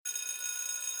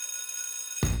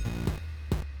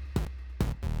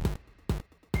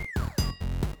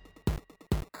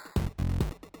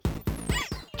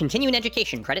Continuing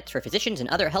education credits for physicians and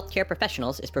other healthcare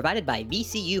professionals is provided by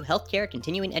VCU Healthcare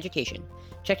Continuing Education.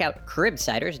 Check out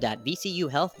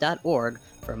cribsiders.vcuhealth.org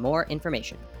for more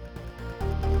information.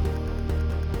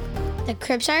 The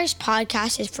Cribsiders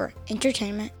podcast is for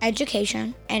entertainment,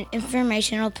 education, and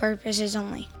informational purposes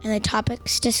only, and the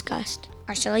topics discussed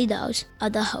are solely those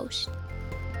of the host.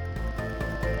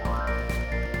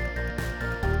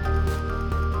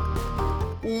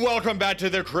 Welcome back to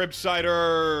the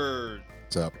Cribsiders.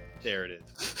 What's up? There it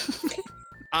is.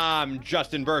 I'm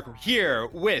Justin Burke here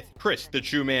with Chris the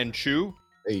Chew Man Chew.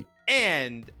 Hey.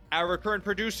 And our current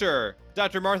producer,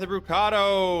 Dr. Martha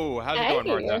Brucato. How's it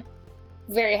going, Martha?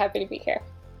 Very happy to be here.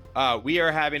 We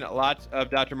are having lots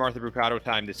of Dr. Martha Brucato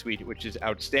time this week, which is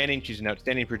outstanding. She's an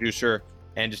outstanding producer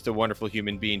and just a wonderful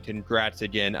human being. Congrats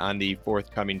again on the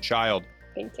forthcoming child.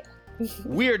 Thank you.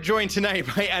 We are joined tonight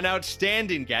by an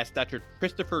outstanding guest, Dr.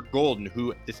 Christopher Golden,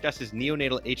 who discusses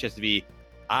neonatal HSV.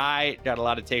 I got a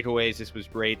lot of takeaways. This was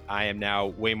great. I am now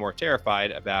way more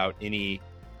terrified about any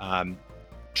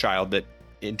child that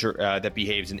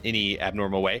behaves in any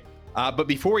abnormal way. But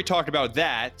before we talk about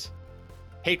that,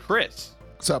 hey, Chris.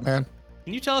 What's up, man?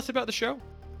 Can you tell us about the show?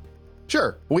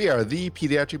 Sure. We are the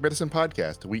Pediatric Medicine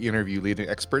Podcast. We interview leading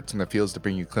experts in the fields to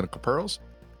bring you clinical pearls,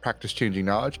 practice-changing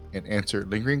knowledge, and answer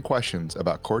lingering questions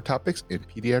about core topics in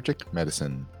pediatric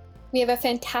medicine. We have a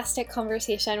fantastic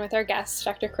conversation with our guest,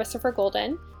 Dr. Christopher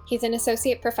Golden. He's an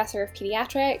Associate Professor of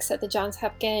Pediatrics at the Johns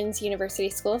Hopkins University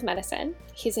School of Medicine.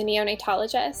 He's a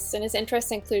neonatologist, and his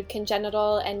interests include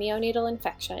congenital and neonatal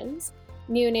infections,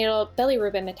 neonatal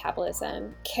bilirubin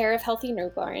metabolism, care of healthy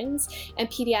newborns, and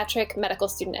pediatric medical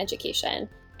student education.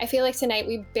 I feel like tonight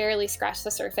we barely scratched the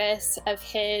surface of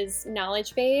his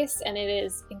knowledge base, and it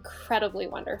is incredibly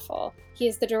wonderful. He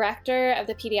is the director of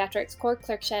the Pediatrics Core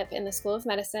Clerkship in the School of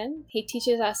Medicine. He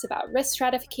teaches us about risk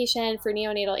stratification for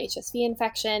neonatal HSV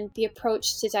infection, the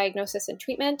approach to diagnosis and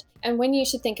treatment, and when you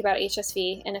should think about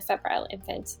HSV in a febrile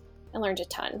infant, and learned a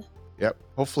ton. Yep.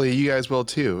 Hopefully you guys will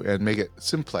too, and make it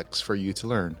Simplex for you to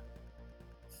learn.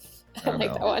 I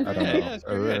like that one. I don't know. Yeah, that's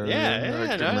pretty good. Yeah, I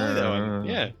like that one.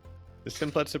 Yeah. The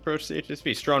Simplex approach to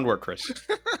HSV. Strong work, Chris.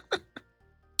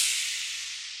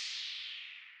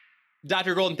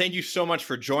 Dr. Golden, thank you so much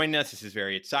for joining us. This is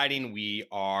very exciting. We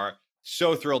are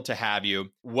so thrilled to have you.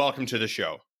 Welcome to the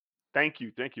show. Thank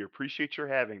you. Appreciate your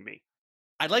having me.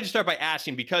 I'd like to start by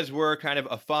asking, because we're kind of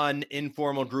a fun,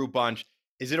 informal group bunch,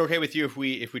 is it okay with you if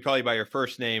we call you by your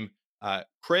first name,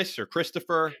 Chris or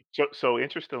Christopher? So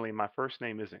interestingly, my first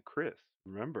name isn't Chris.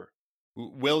 Remember,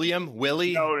 William,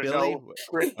 Willie, no, Billy. no.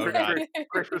 Chris is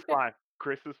fine.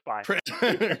 Chris is fine. Chris.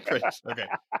 Okay.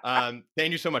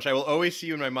 Thank you so much. I will always see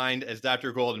you in my mind as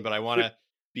Dr. Golden, but I want to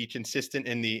be consistent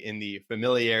in the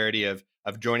familiarity of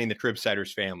joining the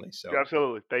Cribsiders family. So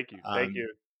absolutely, thank you.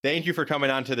 Thank you for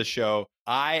coming on to the show.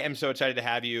 I am so excited to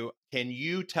have you. Can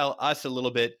you tell us a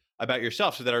little bit about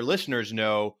yourself so that our listeners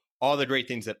know all the great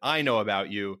things that I know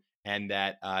about you and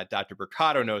that Dr.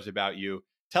 Brucato knows about you?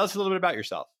 Tell us a little bit about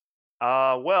yourself.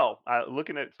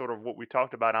 Looking at sort of what we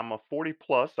talked about, I'm a 40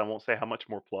 plus, I won't say how much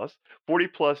more plus, 40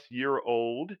 plus year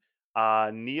old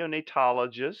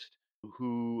neonatologist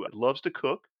who loves to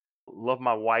cook. Love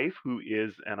my wife, who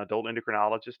is an adult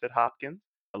endocrinologist at Hopkins.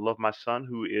 I love my son,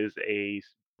 who is a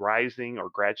rising or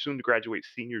soon to graduate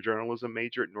senior journalism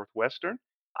major at Northwestern.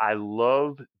 I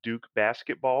love Duke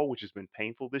basketball, which has been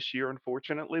painful this year,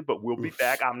 unfortunately, but we'll be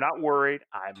back. I'm not worried.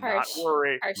 Not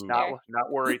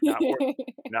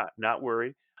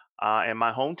worried. And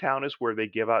my hometown is where they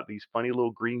give out these funny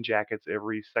little green jackets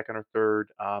every second or third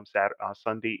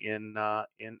Sunday in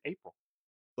April.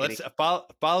 Let's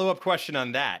follow up question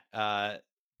on that.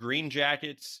 Green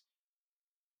jackets.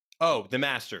 Oh, the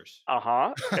Masters.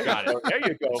 Got it. There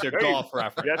you go. It's a golf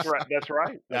reference. That's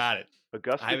right. Got it.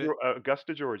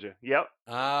 Augusta, Georgia. Yep.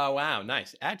 Oh, wow,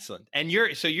 nice, excellent. And you're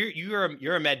a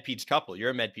MedPeds couple.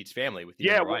 You're a MedPeds family with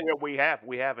you. Yeah, we have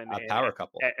a power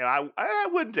couple. And I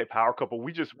wouldn't say power couple.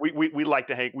 We like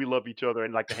to hang. We love each other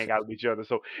and like to hang out with each other.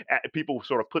 So people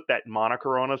sort of put that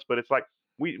moniker on us, but it's like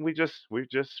we just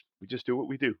do what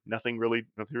we do. Nothing really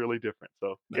different.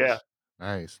 So nice. Yeah.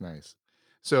 Nice.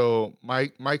 So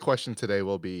my question today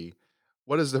will be,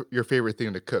 what is your favorite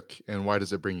thing to cook, and why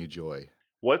does it bring you joy?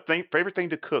 Favorite thing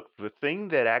to cook? The thing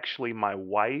that actually my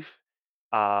wife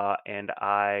and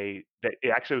I, that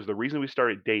actually was the reason we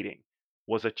started dating,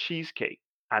 was a cheesecake.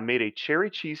 I made a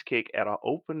cherry cheesecake at an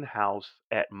open house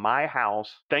at my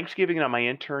house, Thanksgiving on my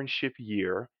internship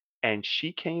year, and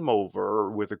she came over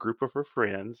with a group of her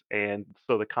friends, and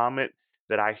so the comment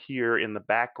that I hear in the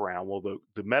background, well,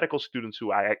 the medical students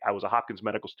who I was a Hopkins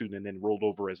medical student and then rolled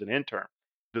over as an intern.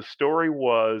 The story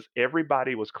was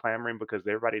everybody was clamoring because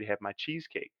everybody had my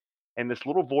cheesecake. And this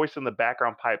little voice in the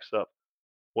background pipes up,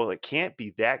 well, it can't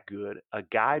be that good. A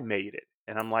guy made it.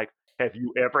 And I'm like, have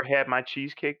you ever had my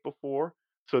cheesecake before?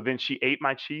 So then she ate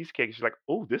my cheesecake. She's like,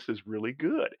 oh, this is really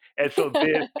good. And so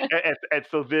then, and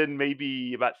so then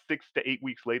maybe about 6 to 8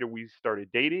 weeks later, we started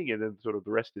dating, and then sort of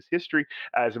the rest is history.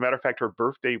 As a matter of fact, her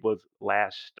birthday was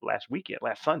last weekend,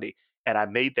 last Sunday, and I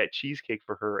made that cheesecake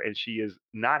for her, and she is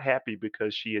not happy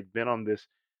because she had been on this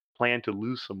plan to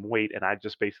lose some weight, and I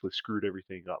just basically screwed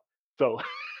everything up. So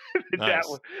that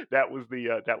was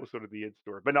Nice. that was sort of the end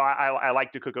story. But no, I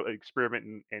like to cook,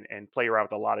 experiment, and play around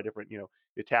with a lot of different,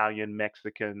 Italian,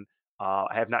 Mexican. I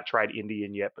have not tried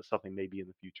Indian yet, but something maybe in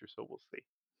the future. So we'll see.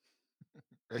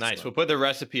 Nice. We'll Excellent. put the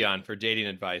recipe on for dating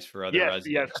advice for other Yes,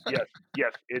 yes, residents.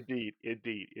 yes, yes. Indeed,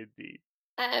 indeed, indeed.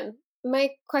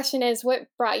 My question is, what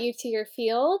brought you to your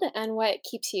field and what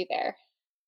keeps you there?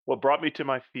 What brought me to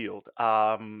my field?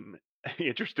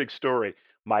 Interesting story.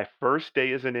 My first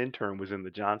day as an intern was in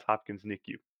the Johns Hopkins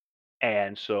NICU.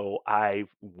 And so I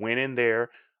went in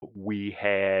there. We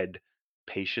had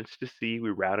patients to see. We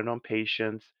routed on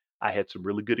patients. I had some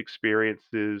really good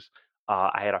experiences.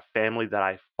 I had a family that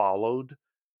I followed.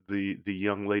 The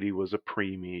young lady was a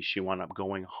preemie. She wound up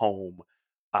going home.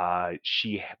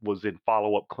 Was in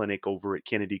follow up clinic over at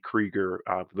Kennedy Krieger.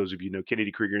 For those of you who know,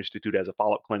 Kennedy Krieger Institute has a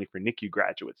follow up clinic for NICU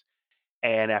graduates.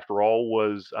 And after all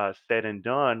was said and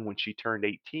done, when she turned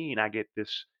 18, I get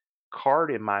this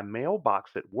card in my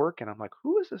mailbox at work, and I'm like,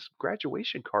 "Who is this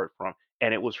graduation card from?"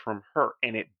 And it was from her,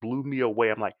 and it blew me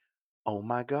away. I'm like, "Oh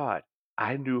my God,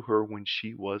 I knew her when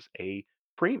she was a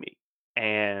preemie."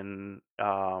 And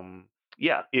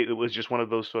yeah, it was just one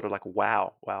of those sort of like,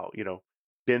 wow, wow,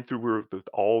 been through her with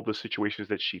all the situations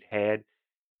that she'd had,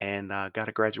 and got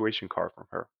a graduation card from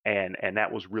her, and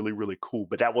that was really really cool.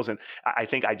 But that wasn't. I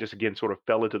think I just again sort of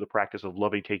fell into the practice of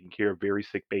loving taking care of very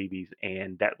sick babies,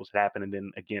 and that was happening.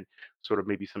 Then again, sort of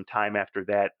maybe some time after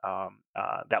that,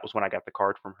 that was when I got the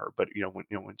card from her. But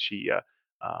when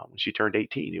she turned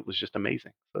 18, it was just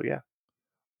amazing. So yeah,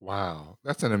 Wow,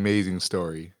 that's an amazing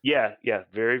story. yeah, yeah,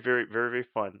 very very very very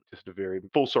fun. Just a very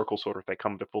full circle sort of thing,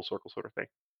 come to full circle sort of thing.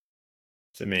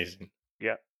 It's amazing.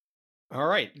 Yeah. All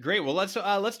right, great. Well,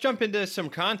 let's jump into some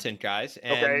content, guys.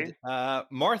 And Okay.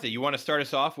 Martha, you want to start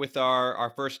us off with our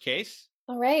first case?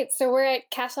 All right, so we're at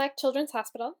Kashlak Children's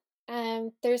Hospital.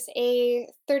 There's a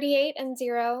 38 and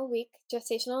 0 week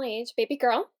gestational age baby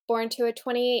girl born to a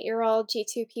 28-year-old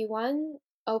G2P1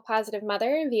 O positive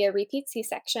mother via repeat C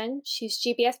section. She's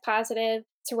GBS positive.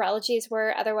 Serologies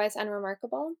were otherwise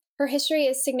unremarkable. Her history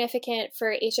is significant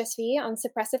for HSV on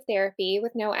suppressive therapy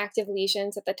with no active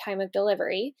lesions at the time of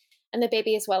delivery, and the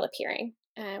baby is well appearing.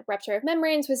 Rupture of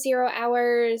membranes was 0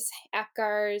 hours,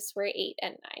 APGARs were 8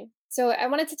 and 9. So I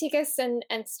wanted to take us and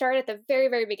start at the very,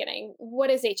 very beginning.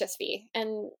 What is HSV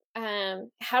and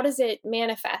how does it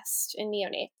manifest in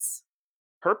neonates?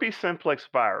 Herpes simplex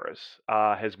virus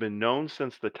has been known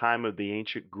since the time of the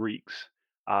ancient Greeks.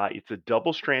 It's a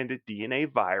double stranded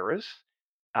DNA virus.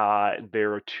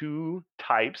 There are two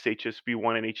types,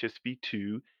 HSV1 and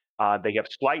HSV2. They have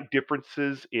slight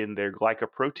differences in their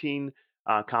glycoprotein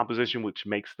composition, which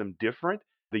makes them different.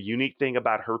 The unique thing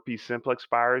about herpes simplex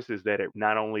virus is that it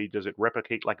not only does it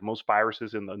replicate like most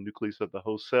viruses in the nucleus of the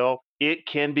host cell, it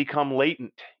can become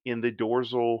latent in the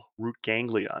dorsal root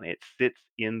ganglion. It sits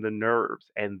in the nerves.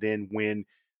 And then when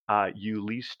you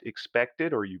least expect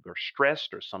it, or you are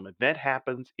stressed, or some event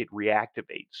happens, it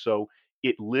reactivates. So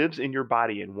it lives in your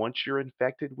body. And once you're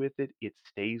infected with it, it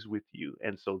stays with you.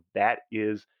 And so that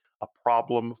is a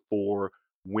problem for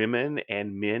women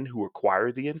and men who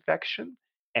acquire the infection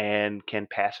and can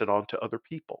pass it on to other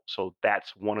people. So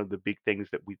that's one of the big things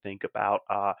that we think about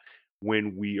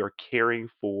when we are caring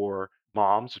for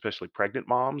moms, especially pregnant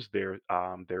moms, their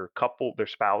couple, their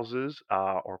spouses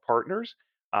or partners,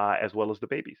 as well as the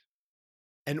babies.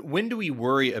 And when do we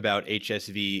worry about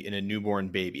HSV in a newborn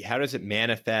baby? How does it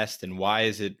manifest, and why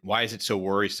is it so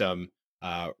worrisome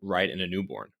right in a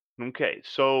newborn? Okay,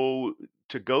 so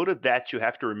to go to that, you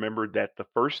have to remember that the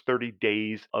first 30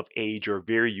 days of age are a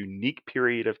very unique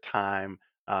period of time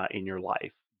in your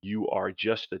life. You are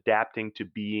just adapting to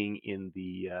being in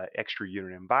the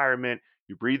extra-uterine environment.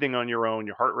 You're breathing on your own.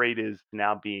 Your heart rate is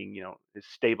now being, is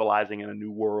stabilizing in a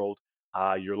new world.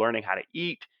 You're learning how to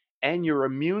eat, and your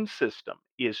immune system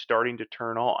is starting to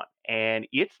turn on, and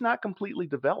it's not completely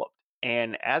developed.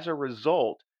 And as a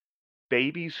result,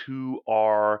 babies who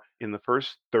are in the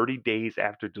first 30 days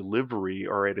after delivery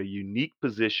are at a unique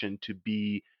position to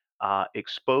be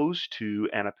exposed to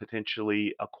and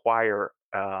potentially acquire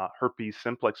herpes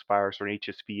simplex virus or an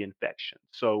HSV infection.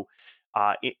 So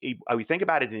We think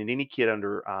about it in any kid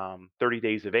under 30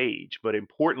 days of age, but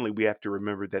importantly, we have to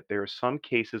remember that there are some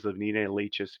cases of neonatal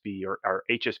HSV or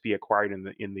HSV acquired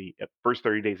in the first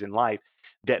 30 days in life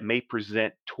that may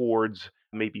present towards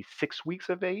maybe 6 weeks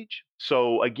of age.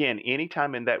 So again,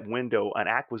 anytime in that window, an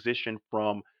acquisition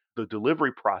from the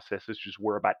delivery process, which is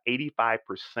where about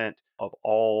 85% of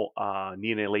all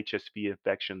neonatal HSV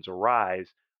infections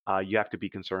arise, you have to be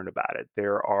concerned about it.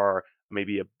 There are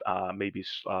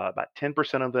about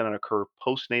 10% of them occur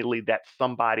postnatally. That's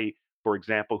somebody, for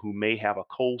example, who may have a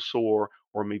cold sore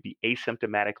or maybe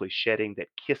asymptomatically shedding that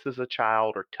kisses a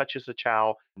child or touches a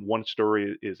child. One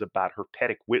story is about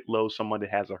herpetic whitlow, someone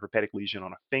that has a herpetic lesion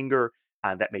on a finger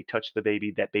that may touch the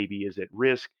baby. That baby is at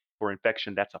risk for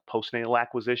infection. That's a postnatal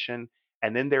acquisition.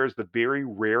 And then there's the very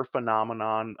rare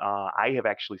phenomenon. I have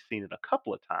actually seen it a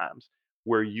couple of times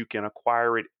where you can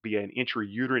acquire it via an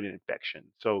intrauterine infection.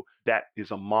 So that is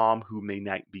a mom who may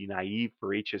not be naive for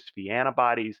HSV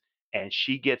antibodies, and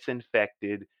she gets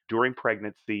infected during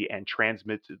pregnancy and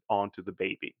transmits it onto the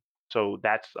baby. So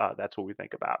that's what we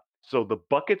think about. So the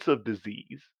buckets of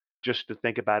disease, just to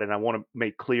think about it, and I want to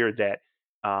make clear that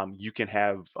you can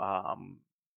have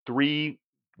three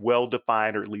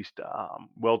well-defined, or at least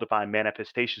well-defined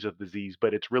manifestations of disease,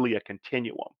 but it's really a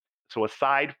continuum. So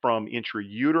aside from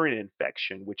intrauterine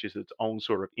infection, which is its own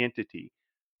sort of entity,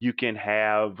 you can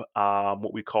have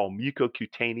what we call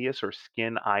mucocutaneous or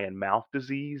skin, eye, and mouth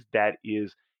disease. That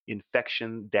is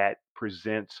infection that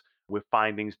presents with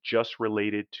findings just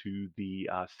related to the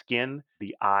skin,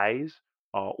 the eyes,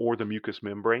 or the mucous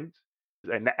membranes.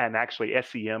 And actually,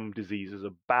 SEM disease is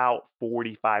about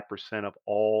 45% of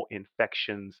all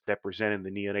infections that present in the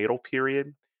neonatal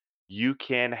period. You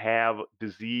can have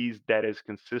disease that is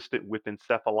consistent with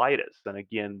encephalitis. And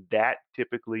again, that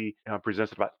typically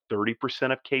presents about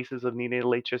 30% of cases of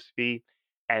neonatal HSV.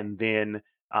 And then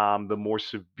the more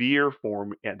severe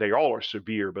form, and they all are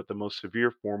severe, but the most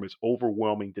severe form is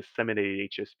overwhelming disseminated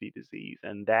HSV disease.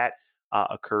 And that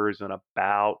occurs in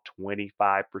about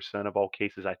 25% of all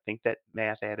cases. I think that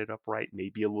math added up right,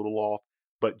 maybe a little off,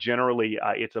 but generally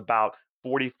it's about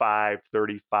 45,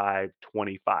 35,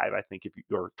 25, I think, if you,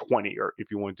 or 20, or if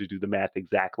you wanted to do the math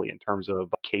exactly in terms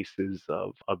of cases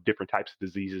of different types of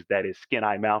diseases, that is skin,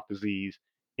 eye, mouth disease,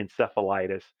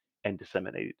 encephalitis, and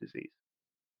disseminated disease.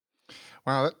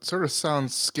 Wow, that sort of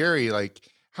sounds scary. Like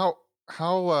how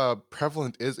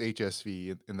prevalent is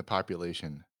HSV in the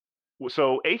population?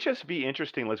 So HSV,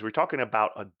 interestingly, as we're talking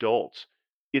about adults,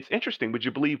 it's interesting. Would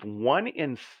you believe 1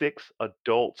 in 6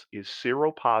 adults is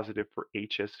seropositive for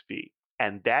HSV?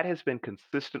 And that has been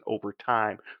consistent over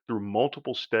time through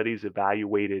multiple studies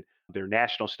evaluated. There are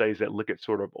national studies that look at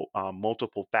sort of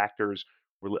multiple factors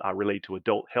related to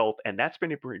adult health, and that's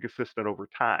been pretty consistent over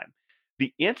time.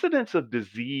 The incidence of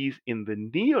disease in the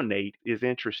neonate is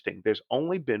interesting. There's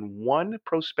only been one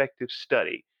prospective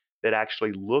study that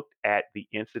actually looked at the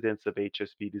incidence of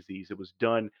HSV disease. It was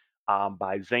done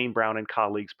by Zane Brown and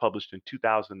colleagues, published in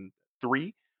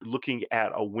 2003, looking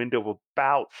at a window of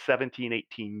about 17,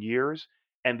 18 years.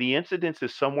 And the incidence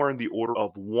is somewhere in the order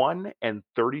of 1 in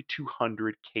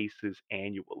 3,200 cases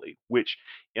annually, which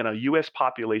in a US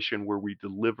population where we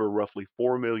deliver roughly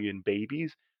 4 million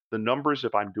babies, the numbers,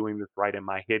 if I'm doing this right in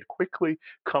my head quickly,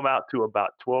 come out to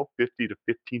about 1,250 to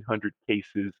 1,500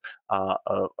 cases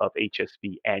of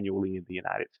HSV annually in the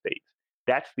United States.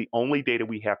 That's the only data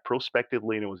we have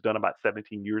prospectively, and it was done about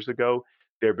 17 years ago.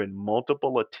 There have been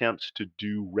multiple attempts to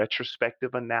do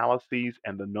retrospective analyses,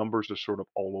 and the numbers are sort of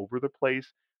all over the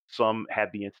place. Some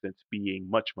have the incidence being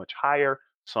much, much higher.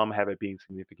 Some have it being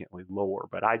significantly lower.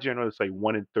 But I generally say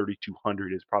 1 in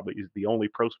 3,200 is the only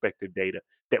prospective data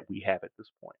that we have at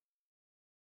this point.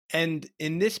 And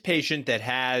in this patient that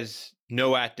has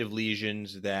no active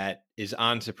lesions, that is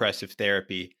on suppressive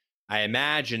therapy, I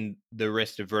imagine the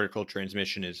risk of vertical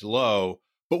transmission is low.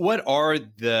 But what are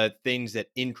the things that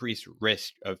increase the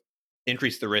risk of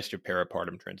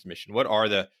peripartum transmission? What are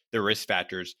the risk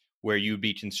factors where you'd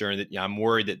be concerned that I'm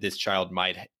worried that this child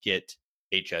might get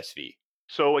HSV?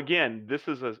 So again, this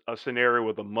is a scenario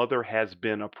where the mother has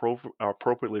been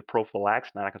appropriately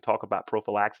prophylaxed. Now I can talk about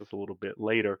prophylaxis a little bit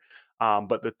later.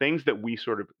 But the things that we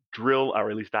sort of drill, or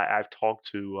at least I've talked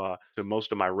to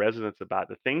most of my residents about,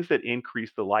 the things that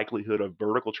increase the likelihood of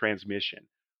vertical transmission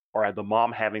are the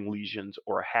mom having lesions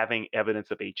or having evidence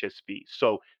of HSV.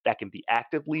 So that can be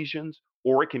active lesions,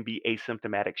 or it can be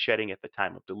asymptomatic shedding at the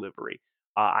time of delivery.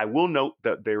 I will note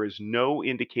that there is no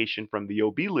indication from the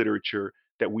OB literature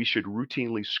that we should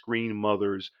routinely screen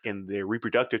mothers in their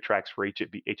reproductive tracts for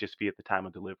HSV at the time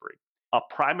of delivery. A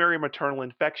primary maternal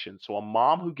infection, so a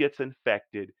mom who gets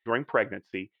infected during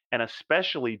pregnancy, and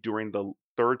especially during the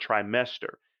third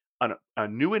trimester. A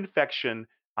new infection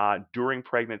during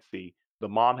pregnancy, the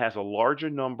mom has a larger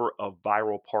number of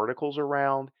viral particles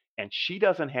around, and she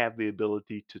doesn't have the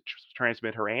ability to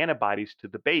transmit her antibodies to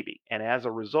the baby. And as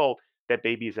a result, that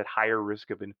baby is at higher risk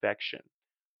of infection.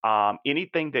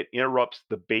 Anything that interrupts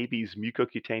the baby's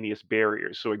mucocutaneous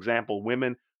barriers. So, example,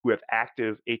 women who have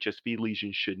active HSV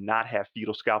lesions should not have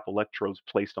fetal scalp electrodes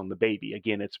placed on the baby.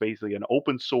 Again, it's basically an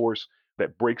open source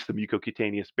that breaks the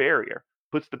mucocutaneous barrier,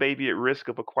 puts the baby at risk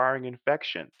of acquiring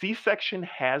infection. C-section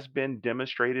has been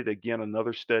demonstrated. Again,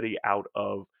 another study out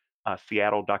of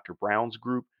Seattle, Dr. Brown's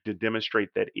group, to demonstrate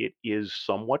that it is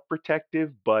somewhat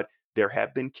protective, but there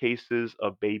have been cases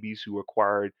of babies who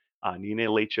acquired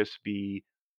neonatal HSV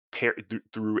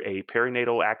through a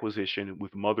perinatal acquisition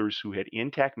with mothers who had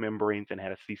intact membranes and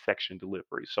had a C-section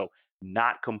delivery. So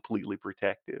not completely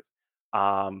protective.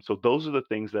 So those are the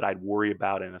things that I'd worry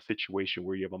about in a situation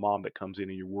where you have a mom that comes in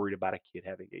and you're worried about a kid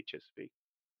having HSV.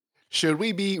 Should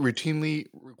we be routinely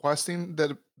requesting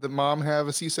that the mom have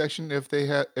a C-section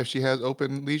if she has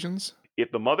open lesions?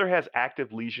 If the mother has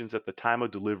active lesions at the time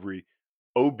of delivery,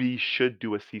 OB should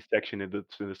do a C-section in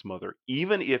this mother,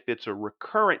 even if it's a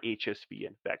recurrent HSV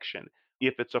infection.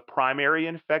 If it's a primary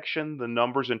infection, the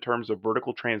numbers in terms of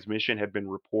vertical transmission have been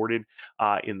reported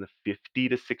in the 50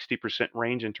 to 60%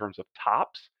 range in terms of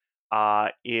tops.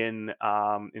 In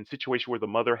situation where the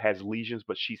mother has lesions,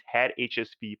 but she's had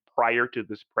HSV prior to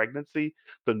this pregnancy,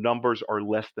 the numbers are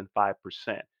less than 5%.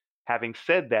 Having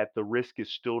said that, the risk is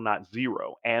still not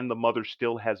zero, and the mother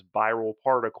still has viral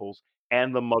particles,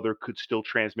 and the mother could still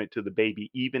transmit to the baby,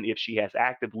 even if she has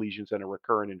active lesions and a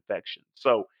recurrent infection.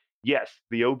 So, yes,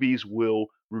 the OBs will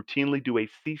routinely do a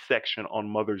C section on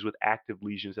mothers with active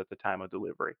lesions at the time of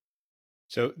delivery.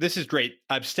 So this is great.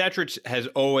 Obstetrics has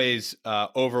always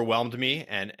overwhelmed me,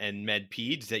 and med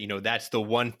peds. That's the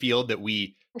one field that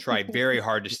we try very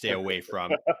hard to stay away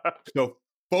from. So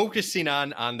focusing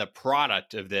on the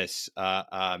product of this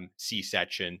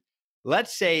C-section,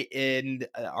 let's say in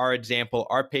our example,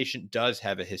 our patient does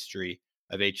have a history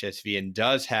of HSV and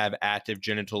does have active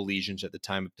genital lesions at the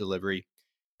time of delivery.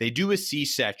 They do a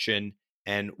C-section,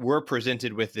 and we're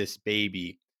presented with this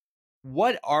baby.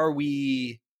 What are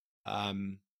we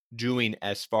doing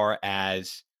as far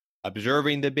as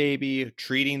observing the baby,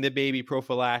 treating the baby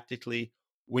prophylactically?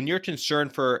 When you're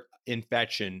concerned for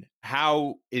infection,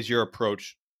 how is your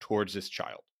approach towards this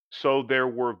child? So there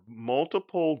were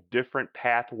multiple different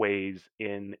pathways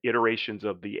in iterations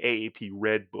of the AAP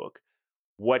Red Book.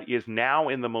 What is now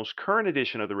in the most current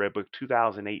edition of the Red Book,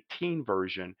 2018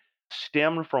 version,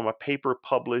 stemmed from a paper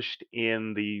published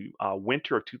in the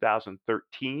winter of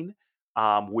 2013,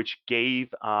 which gave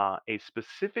a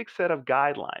specific set of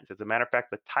guidelines. As a matter of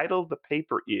fact, the title of the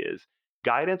paper is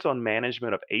Guidance on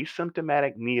Management of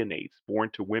Asymptomatic Neonates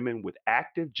Born to Women with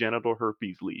Active Genital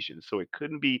Herpes Lesions. So it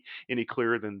couldn't be any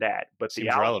clearer than that. But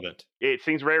Seems relevant. It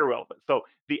seems very relevant. So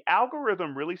the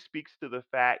algorithm really speaks to the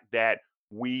fact that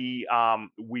we are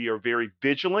very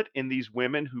vigilant in these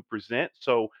women who present.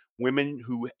 So women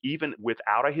who, even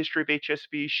without a history of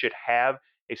HSV, should have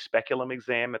a speculum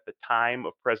exam at the time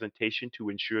of presentation to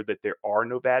ensure that there are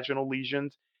no vaginal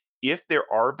lesions. If there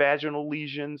are vaginal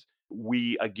lesions,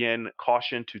 we again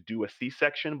caution to do a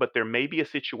C-section, but there may be a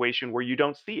situation where you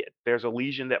don't see it. There's a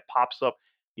lesion that pops up,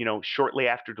 shortly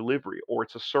after delivery, or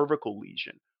it's a cervical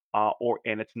lesion,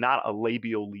 and it's not a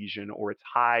labial lesion, or it's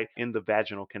high in the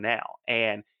vaginal canal.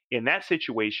 And in that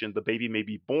situation, the baby may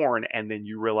be born, and then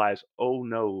you realize, oh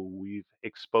no, we've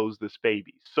exposed this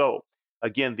baby. So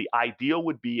again, the ideal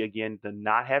would be, again, to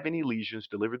not have any lesions,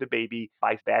 deliver the baby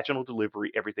by vaginal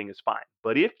delivery, everything is fine.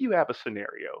 But if you have a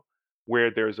scenario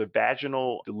where there's a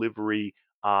vaginal delivery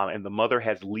and the mother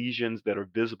has lesions that are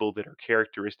visible that are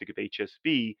characteristic of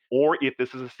HSV, or if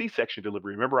this is a C-section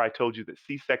delivery. Remember, I told you that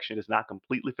C-section is not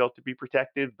completely felt to be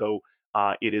protective, though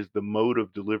it is the mode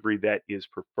of delivery that is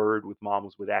preferred with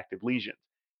moms with active lesions.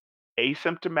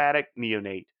 Asymptomatic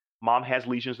neonate, mom has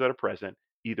lesions that are present,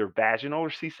 either vaginal or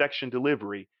C-section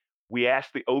delivery. We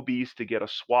ask the OBs to get a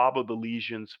swab of the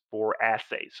lesions for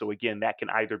assay. So again, that can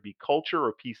either be culture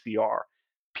or PCR.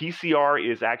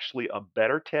 PCR is actually a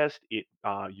better test. You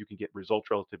can get results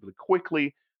relatively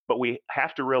quickly, but we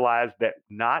have to realize that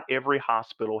not every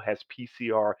hospital has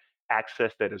PCR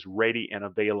access that is ready and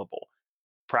available.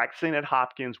 Practicing at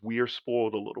Hopkins, we are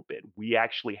spoiled a little bit. We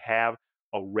actually have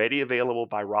a ready available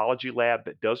virology lab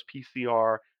that does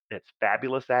PCR, that's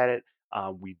fabulous at it.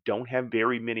 We don't have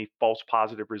very many false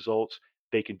positive results.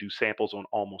 They can do samples on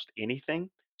almost anything.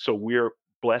 So we're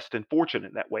blessed and fortunate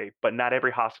in that way, but not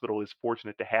every hospital is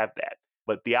fortunate to have that.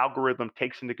 But the algorithm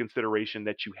takes into consideration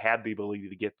that you have the ability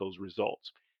to get those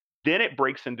results. Then it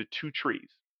breaks into two trees.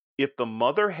 If the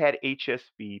mother had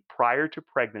HSV prior to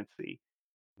pregnancy,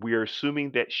 we are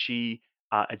assuming that she,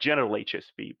 a genital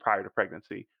HSV prior to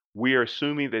pregnancy, we are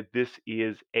assuming that this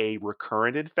is a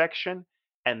recurrent infection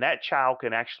and that child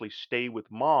can actually stay with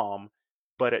mom.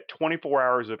 But at 24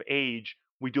 hours of age,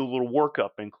 we do a little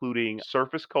workup, including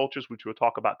surface cultures, which we'll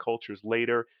talk about cultures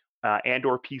later, and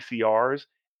or PCRs,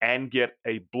 and get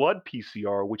a blood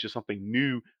PCR, which is something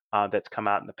new that's come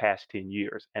out in the past 10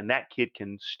 years. And that kid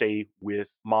can stay with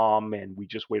mom, and we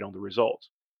just wait on the results.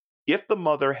 If the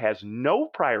mother has no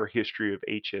prior history of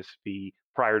HSV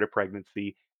prior to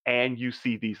pregnancy and you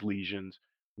see these lesions,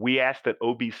 we ask that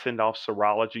OB send off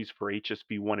serologies for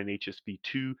HSV1 and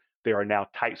HSV2. There are now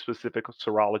type specific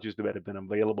serologies that have been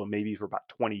available maybe for about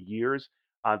 20 years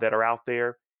that are out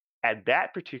there. And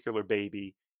that particular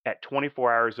baby at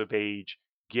 24 hours of age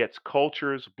gets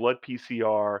cultures, blood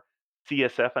PCR,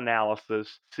 CSF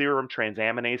analysis, serum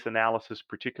transaminase analysis,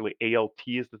 particularly ALT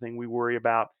is the thing we worry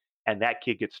about, and that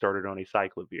kid gets started on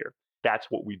acyclovir. That's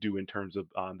what we do in terms of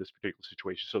this particular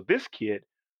situation. So this kid,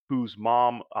 whose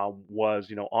mom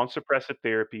was, on suppressive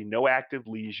therapy, no active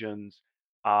lesions,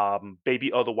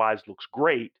 baby otherwise looks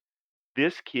great.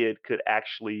 This kid could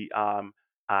actually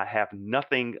have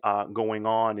nothing going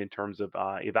on in terms of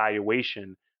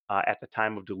evaluation at the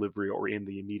time of delivery or in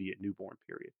the immediate newborn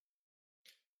period.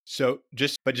 So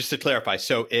just to clarify,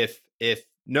 so if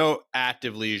no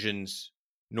active lesions,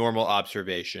 normal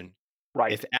observation.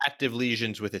 Right. If active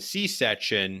lesions with a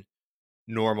C-section,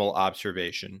 normal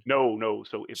observation. No.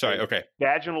 So if okay.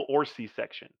 vaginal or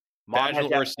C-section. Mom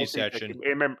Vaginal has or C-section.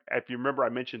 Remember, if you remember, I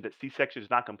mentioned that C-section is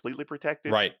not completely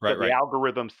protected. Right. But the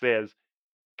algorithm says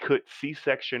could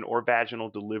C-section or vaginal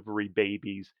delivery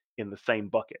babies in the same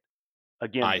bucket.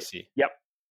 Again, I see. Yep.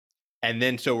 And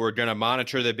then so we're going to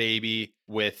monitor the baby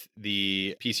with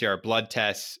the PCR blood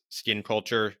tests, skin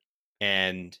culture,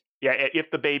 and yeah, if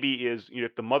the baby is,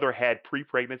 if the mother had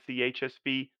pre-pregnancy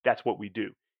HSV, that's what we do.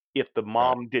 If the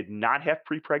mom did not have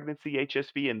pre-pregnancy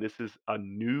HSV and this is a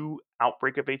new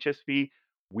outbreak of HSV,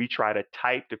 we try to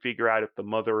type to figure out if the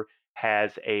mother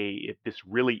has if this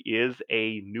really is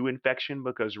a new infection,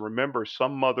 because remember,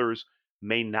 some mothers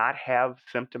may not have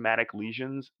symptomatic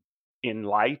lesions in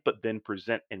life, but then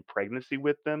present in pregnancy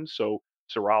with them. So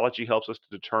serology helps us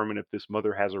to determine if this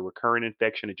mother has a recurrent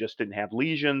infection and just didn't have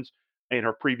lesions in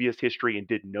her previous history and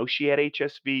didn't know she had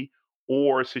HSV,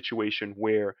 or a situation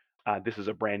where this is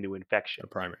a brand new infection. A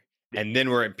primary. And then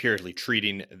we're empirically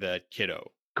treating the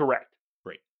kiddo. Correct.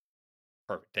 Great.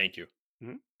 Perfect. Thank you.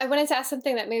 Mm-hmm. I wanted to ask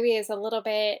something that maybe is a little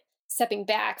bit stepping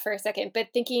back for a second, but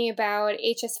thinking about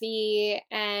HSV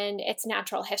and its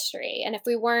natural history. And if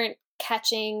we weren't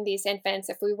catching these infants,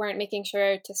 if we weren't making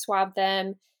sure to swab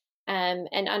them and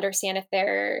understand if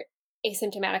they're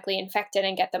asymptomatically infected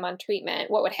and get them on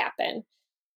treatment, what would happen?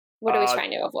 What are we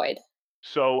trying to avoid?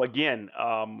 So again,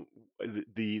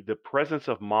 the presence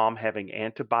of mom having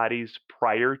antibodies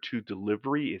prior to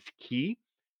delivery is key.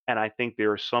 And I think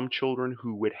there are some children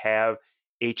who would have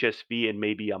HSV in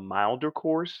maybe a milder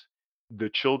course. The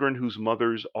children whose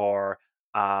mothers are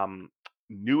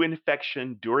new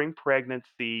infection during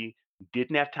pregnancy,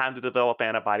 didn't have time to develop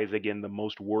antibodies. Again, the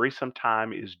most worrisome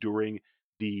time is during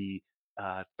the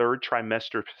third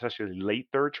trimester, especially late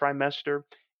third trimester.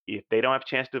 If they don't have a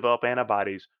chance to develop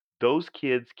antibodies, those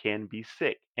kids can be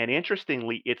sick. And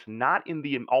interestingly, it's not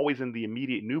always in the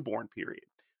immediate newborn period.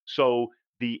 So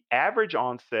the average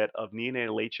onset of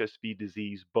neonatal HSV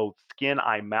disease, both skin,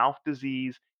 eye, mouth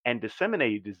disease and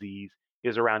disseminated disease,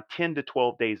 is around 10 to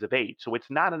 12 days of age. So it's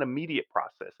not an immediate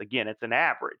process. Again, it's an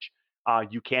average.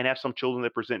 You can have some children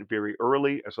that present very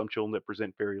early or some children that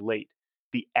present very late.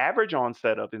 The average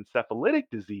onset of encephalitic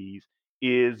disease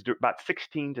is about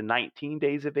 16 to 19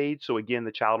 days of age. So again,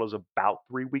 the child is about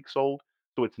 3 weeks old.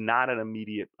 So it's not an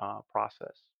immediate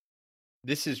process.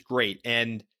 This is great.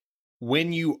 And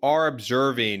when you are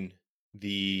observing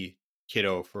the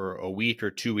kiddo for a week or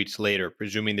 2 weeks later,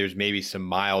 presuming there's maybe some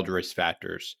mild risk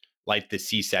factors like the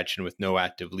C-section with no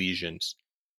active lesions,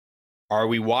 are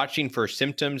we watching for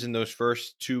symptoms in those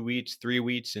first 2 weeks, 3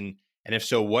 weeks? And if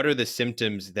so, what are the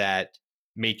symptoms that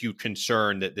make you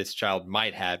concerned that this child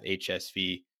might have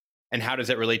HSV? And how does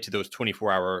that relate to those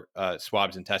 24-hour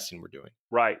swabs and testing we're doing?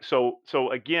 Right. So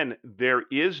again, there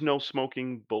is no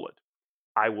smoking bullet.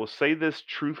 I will say this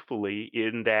truthfully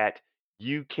in that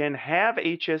you can have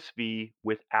HSV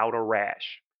without a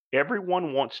rash.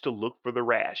 Everyone wants to look for the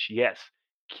rash. Yes,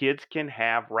 kids can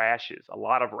have rashes, a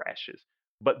lot of rashes,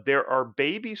 but there are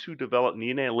babies who develop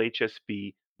neonatal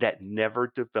HSV that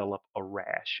never develop a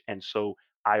rash. And so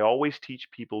I always teach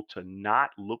people to not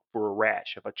look for a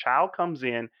rash. If a child comes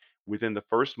in within the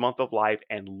first month of life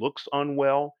and looks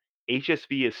unwell,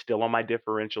 HSV is still on my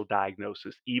differential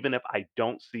diagnosis, even if I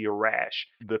don't see a rash.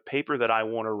 The paper that I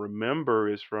want to remember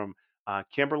is from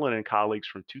Kimberlin and colleagues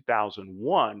from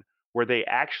 2001, where they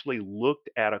actually looked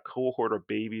at a cohort of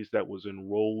babies that was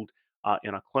enrolled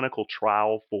in a clinical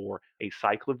trial for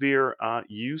acyclovir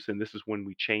use, and this is when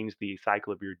we changed the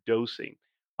acyclovir dosing.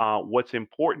 What's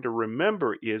important to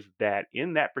remember is that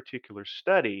in that particular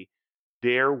study,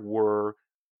 there were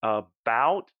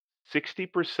about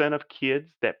 60% of kids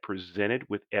that presented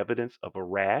with evidence of a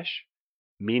rash,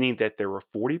 meaning that there were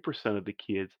 40% of the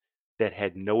kids that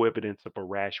had no evidence of a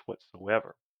rash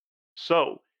whatsoever.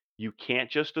 So you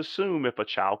can't just assume if a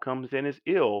child comes in as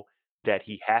ill that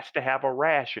he has to have a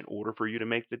rash in order for you to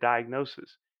make the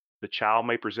diagnosis. The child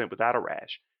may present without a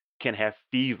rash, can have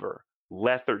fever,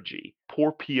 lethargy,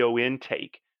 poor PO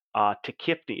intake,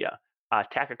 tachypnea,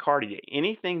 tachycardia.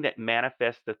 Anything that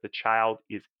manifests that the child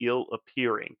is ill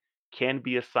appearing can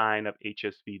be a sign of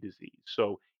HSV disease.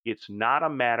 So it's not a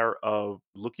matter of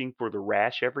looking for the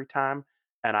rash every time.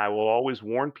 And I will always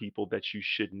warn people that you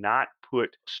should not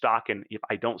put stock in if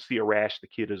I don't see a rash, the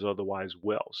kid is otherwise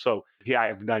well. So yeah,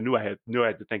 I knew I had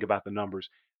to think about the numbers.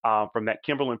 From that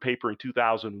Kimberlin paper in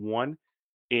 2001,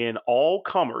 in all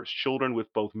comers, children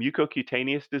with both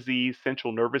mucocutaneous disease,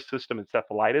 central nervous system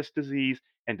encephalitis disease,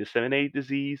 and disseminated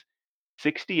disease,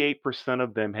 68%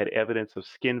 of them had evidence of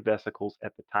skin vesicles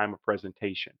at the time of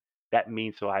presentation. That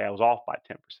means, so I was off by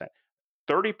 10%.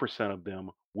 30% of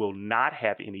them will not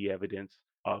have any evidence,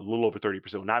 a little over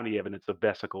 30% will not have any evidence of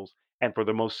vesicles. And for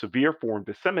the most severe form,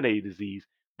 disseminated disease,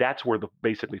 that's where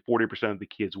basically 40% of the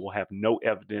kids will have no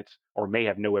evidence or may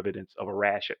have no evidence of a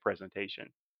rash at presentation.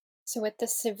 So with the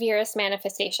severest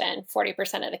manifestation,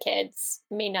 40% of the kids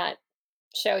may not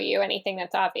show you anything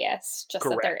that's obvious, just that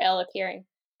they're Correct. ill appearing.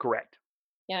 Correct.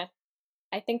 Yeah.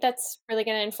 I think that's really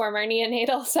going to inform our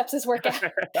neonatal sepsis workout.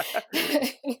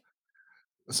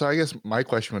 So I guess my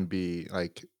question would be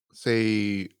like,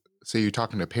 say you're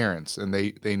talking to parents and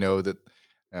they know that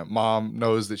mom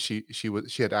knows that she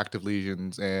had active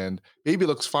lesions and baby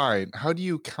looks fine. How do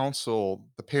you counsel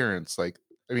the parents? Like,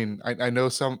 I mean, I know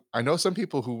some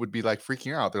people who would be like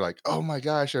freaking out. They're like, oh my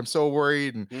gosh, I'm so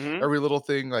worried, and Mhm. every little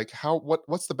thing. Like,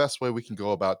 what's the best way we can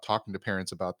go about talking to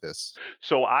parents about this?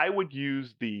 So I would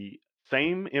use the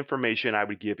same information I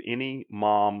would give any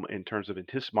mom in terms of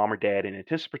mom or dad in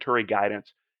anticipatory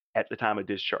guidance at the time of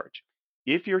discharge.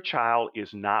 If your child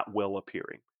is not well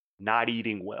appearing, not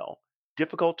eating well,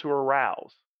 difficult to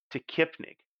arouse,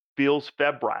 tachypnic, feels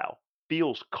febrile,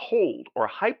 feels cold or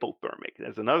hypothermic,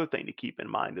 that's another thing to keep in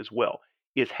mind as well,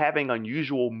 is having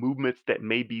unusual movements that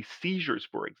may be seizures,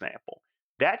 for example.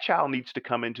 That child needs to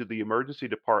come into the emergency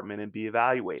department and be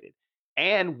evaluated.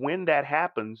 And when that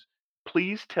happens,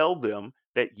 please tell them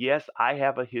that, yes, I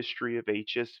have a history of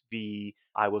HSV.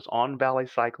 I was on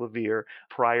valacyclovir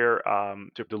prior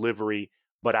to delivery,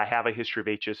 but I have a history of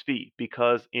HSV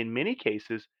because in many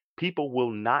cases, people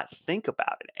will not think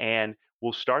about it and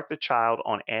will start the child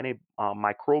on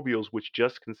antimicrobials, which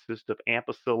just consist of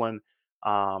ampicillin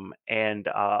and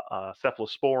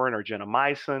cephalosporin or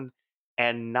gentamicin,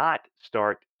 and not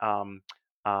start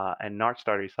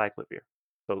acyclovir.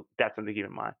 So that's something to keep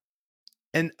in mind.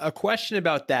 And a question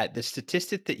about that, the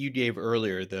statistic that you gave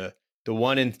earlier, the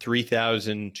 1 in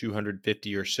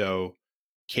 3,250 or so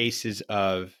cases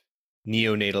of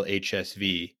neonatal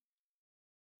HSV,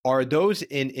 are those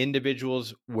in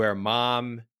individuals where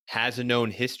mom has a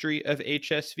known history of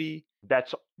HSV?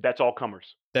 That's all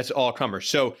comers. That's all comers.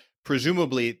 So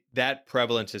presumably that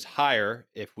prevalence is higher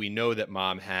if we know that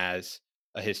mom has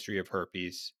a history of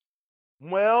herpes.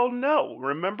 Well, no.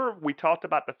 Remember, we talked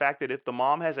about the fact that if the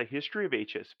mom has a history of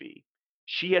HSV,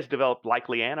 she has developed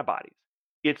likely antibodies.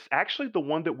 It's actually the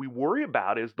one that we worry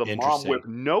about is the mom Interesting. with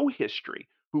no history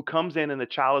who comes in and the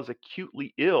child is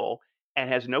acutely ill and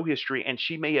has no history, and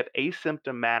she may have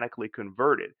asymptomatically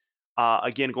converted.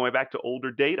 Again, going back to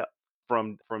older data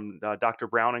from Dr.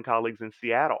 Brown and colleagues in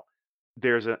Seattle,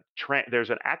 there's an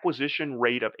acquisition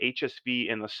rate of HSV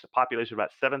in the population of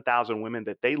about 7,000 women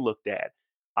that they looked at,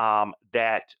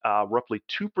 that roughly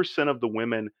 2% of the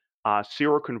women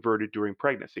seroconverted during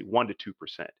pregnancy, 1 to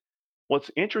 2%.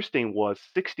 What's interesting was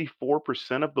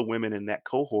 64% of the women in that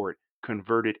cohort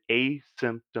converted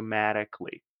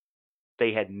asymptomatically.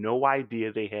 They had no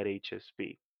idea they had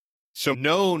HSV. So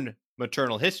known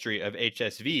maternal history of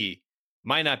HSV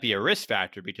might not be a risk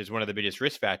factor because one of the biggest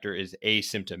risk factor is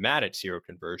asymptomatic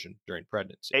seroconversion during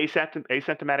pregnancy.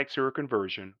 Asymptomatic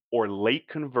seroconversion or late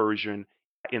conversion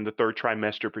in the third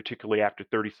trimester, particularly after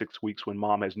 36 weeks when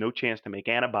mom has no chance to make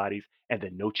antibodies and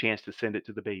then no chance to send it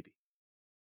to the baby.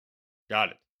 Got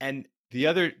it. And The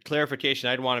other clarification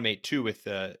I'd want to make too with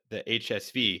the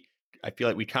HSV, I feel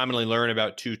like we commonly learn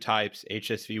about two types,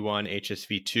 HSV1,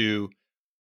 HSV2.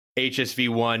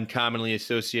 HSV1 commonly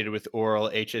associated with oral,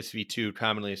 HSV2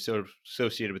 commonly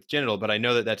associated with genital, but I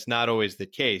know that that's not always the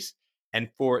case. And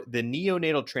for the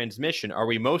neonatal transmission, are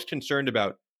we most concerned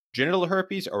about genital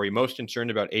herpes? Or are we most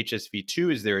concerned about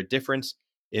HSV2? Is there a difference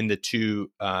in the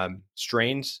two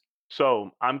strains?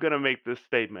 So I'm going to make this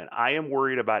statement. I am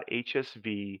worried about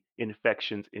HSV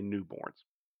infections in newborns.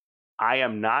 I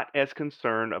am not as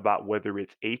concerned about whether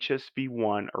it's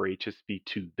HSV1 or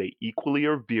HSV2. They equally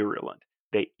are virulent.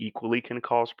 They equally can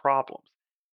cause problems.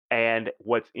 And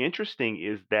what's interesting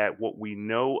is that what we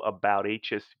know about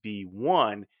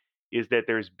HSV1 is that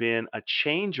there's been a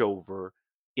changeover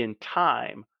in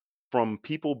time from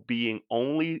people being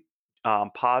only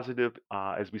positive,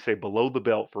 as we say, below the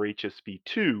belt for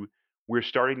HSV2. We're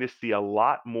starting to see a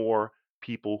lot more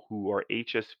people who are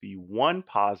HSV1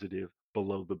 positive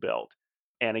below the belt.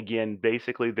 And again,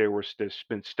 basically, there's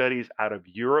been studies out of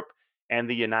Europe and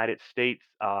the United States,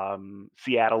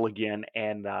 Seattle again,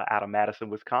 and out of Madison,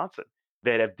 Wisconsin,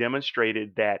 that have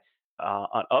demonstrated that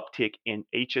an uptick in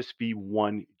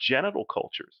HSV1 genital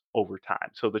cultures over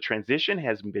time. So the transition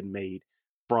has been made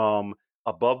from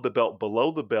above the belt,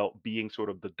 below the belt being sort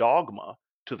of the dogma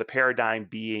to the paradigm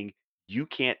being you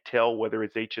can't tell whether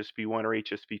it's HSV1 or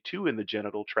HSV2 in the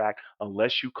genital tract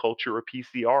unless you culture or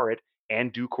PCR it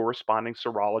and do corresponding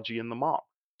serology in the mom.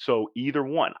 So either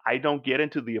one, I don't get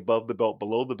into the above the belt,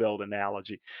 below the belt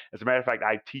analogy. As a matter of fact,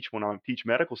 I teach when I teach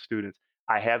medical students,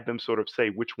 I have them sort of say,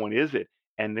 which one is it?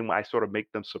 And then I sort of make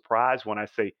them surprised when I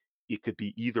say it could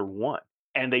be either one.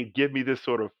 And they give me this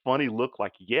sort of funny look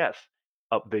like, yes,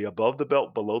 the above the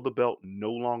belt, below the belt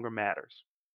no longer matters.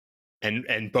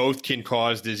 And both can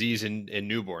cause disease in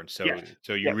newborns. So Yes.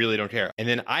 so you Yes. really don't care. And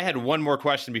then I had one more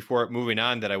question before moving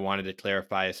on that I wanted to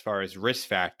clarify as far as risk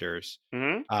factors.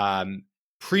 Mhm.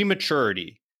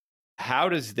 Prematurity. How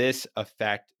does this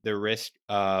affect the risk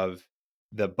of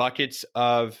the buckets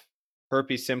of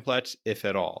herpes simplex, if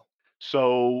at all?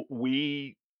 So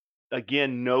we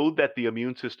again know that the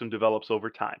immune system develops over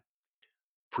time.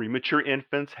 Premature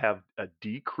infants have a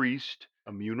decreased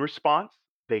immune response.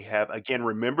 They have, again,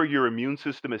 remember your immune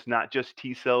system is not just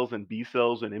T cells and B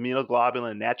cells and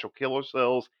immunoglobulin and natural killer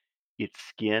cells. It's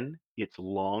skin, it's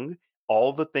lung,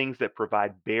 all the things that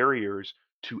provide barriers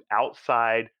to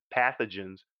outside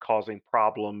pathogens causing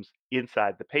problems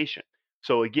inside the patient.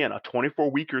 So again, a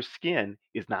 24-weeker skin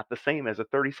is not the same as a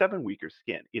 37-weeker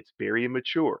skin. It's very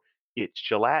immature. It's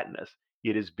gelatinous.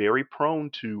 It is very prone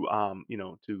to,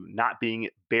 to not being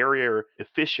barrier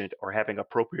efficient or having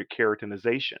appropriate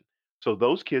keratinization. So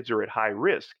those kids are at high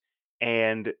risk.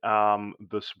 And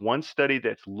this one study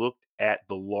that's looked at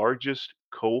the largest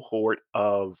cohort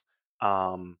of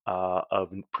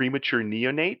premature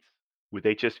neonates with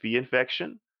HSV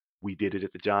infection, we did it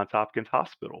at the Johns Hopkins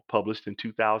Hospital, published in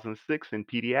 2006 in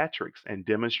Pediatrics, and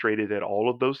demonstrated that all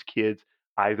of those kids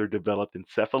either developed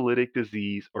encephalitic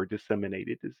disease or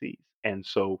disseminated disease. And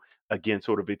so, again,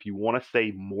 sort of if you want to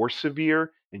say more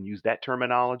severe and use that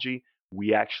terminology,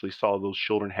 we actually saw those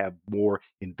children have more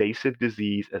invasive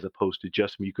disease as opposed to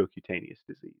just mucocutaneous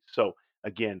disease. So,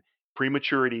 again,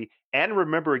 prematurity. And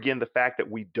remember, again, the fact that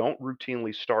we don't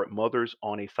routinely start mothers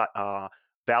on a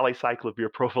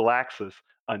valacyclovir prophylaxis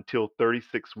until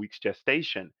 36 weeks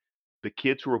gestation. The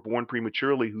kids who are born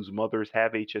prematurely whose mothers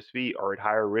have HSV are at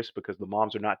higher risk because the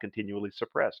moms are not continually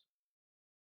suppressed.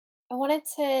 I wanted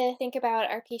to think about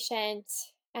our patient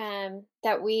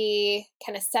that we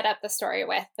kind of set up the story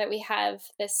with, that we have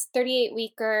this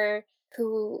 38-weeker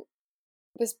who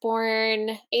was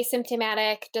born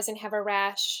asymptomatic, doesn't have a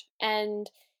rash, and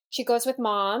she goes with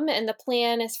mom. And the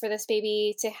plan is for this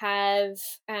baby to have,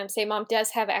 say, mom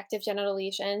does have active genital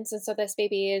lesions. And so this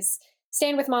baby is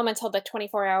staying with mom until the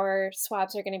 24-hour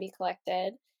swabs are going to be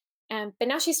collected. But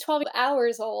now she's 12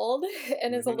 hours old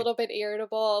and is a Mhm. little bit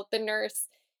irritable. The nurse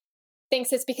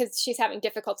thinks it's because she's having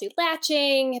difficulty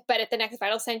latching, but at the next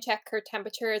vital sign check, her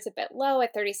temperature is a bit low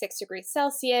at 36 degrees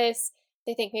Celsius.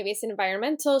 They think maybe it's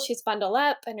environmental. She's bundled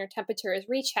up and her temperature is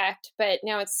rechecked, but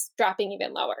now it's dropping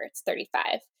even lower. It's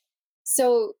 35.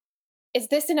 So is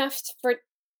this enough for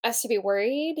us to be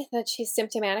worried that she's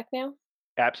symptomatic now?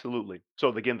 Absolutely.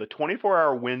 So again, the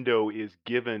 24-hour window is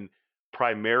given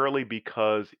primarily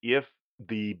because if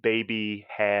the baby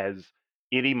has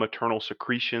any maternal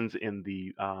secretions in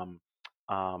the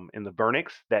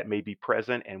vernix that may be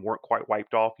present and weren't quite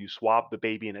wiped off, you swab the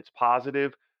baby and it's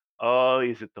positive.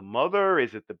 Is it the mother?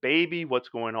 Is it the baby? What's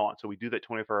going on? So we do that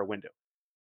 24-hour window.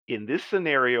 In this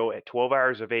scenario, at 12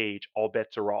 hours of age, all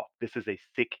bets are off. This is a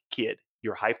sick kid.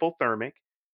 You're hypothermic.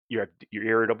 you're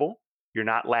irritable, you're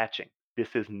not latching.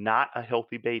 This is not a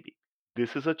healthy baby.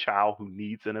 This is a child who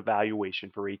needs an evaluation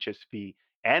for HSV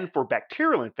and for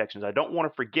bacterial infections. I don't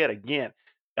want to forget again,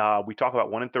 we talk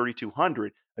about 1 in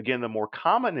 3,200. Again, the more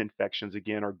common infections,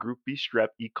 again, are Group B strep,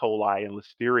 E. coli, and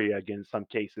Listeria, again, in some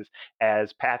cases,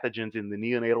 as pathogens in the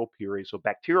neonatal period. So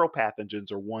bacterial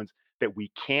pathogens are ones that we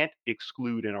can't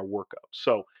exclude in our workup.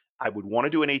 So I would want to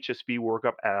do an HSV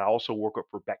workup, and I also work up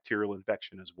for bacterial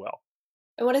infection as well.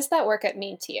 And what does that workup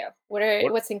mean to you? What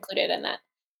What's included in that?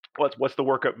 what's the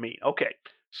workup mean? Okay,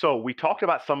 so we talked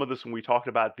about some of this when we talked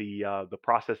about the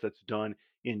process that's done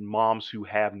in moms who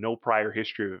have no prior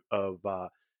history of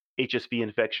HSV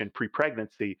infection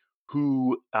pre-pregnancy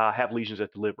who have lesions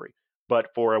at delivery. But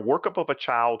for a workup of a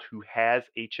child who has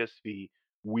HSV,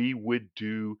 we would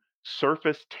do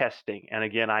surface testing. And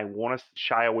again, I want to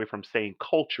shy away from saying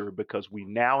culture because we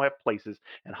now have places,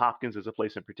 and Hopkins is a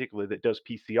place in particular that does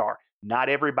PCR. Not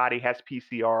everybody has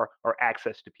PCR or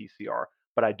access to PCR.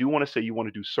 But I do want to say you want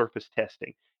to do surface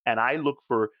testing. And I look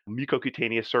for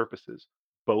mucocutaneous surfaces,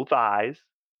 both eyes,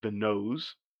 the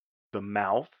nose, the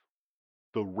mouth,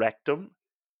 the rectum,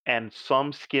 and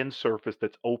some skin surface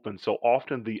that's open. So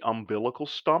often the umbilical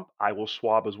stump, I will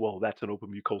swab as well. That's an open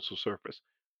mucosal surface.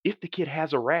 If the kid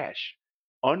has a rash,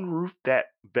 unroof that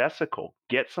vesicle,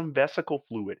 get some vesicle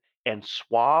fluid, and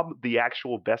swab the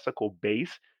actual vesicle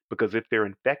base because if they're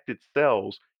infected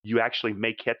cells, you actually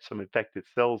may catch some infected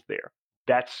cells there.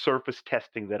 That's surface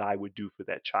testing that I would do for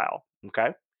that child. Okay.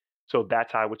 So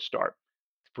that's how I would start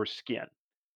for skin.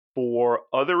 For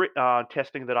other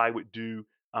testing that I would do,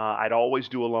 I'd always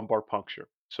do a lumbar puncture.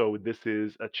 So this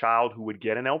is a child who would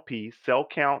get an LP, cell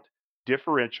count,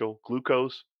 differential,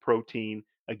 glucose, protein.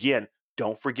 Again,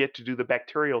 don't forget to do the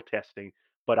bacterial testing,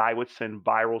 but I would send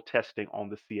viral testing on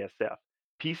the CSF.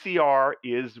 PCR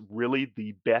is really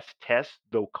the best test,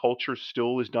 though culture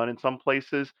still is done in some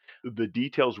places. The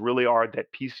details really are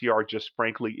that PCR just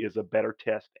frankly is a better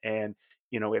test. And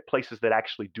at places that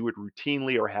actually do it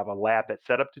routinely or have a lab that's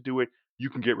set up to do it,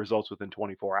 you can get results within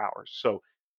 24 hours. So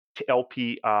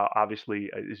LP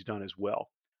obviously is done as well.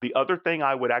 The other thing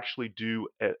I would actually do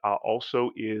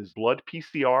also is blood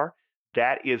PCR.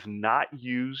 That is not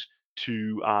used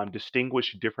to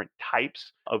distinguish different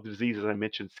types of diseases. I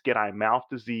mentioned skin, eye, mouth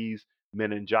disease,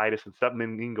 meningitis, and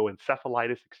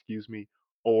meningoencephalitis, excuse me,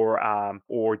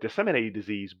 or disseminated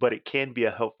disease, but it can be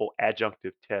a helpful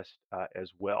adjunctive test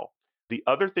as well. The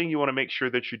other thing you want to make sure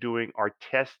that you're doing are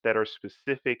tests that are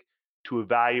specific to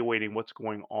evaluating what's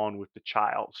going on with the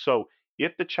child. So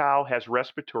if the child has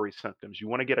respiratory symptoms, you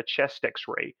want to get a chest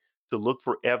x-ray to look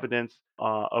for evidence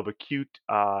of acute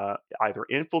either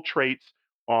infiltrates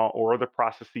or other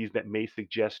processes that may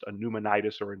suggest a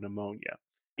pneumonitis or a pneumonia.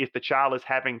 If the child is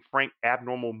having frank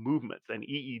abnormal movements, an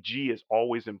EEG is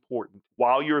always important.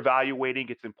 While you're evaluating,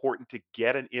 it's important to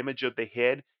get an image of the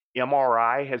head.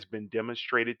 MRI has been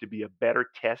demonstrated to be a better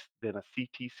test than a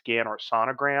CT scan or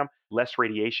sonogram, less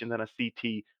radiation than a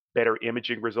CT, better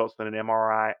imaging results than an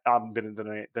MRI,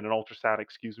 than an ultrasound,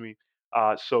 excuse me.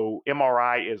 So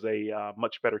MRI is a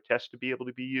much better test to be able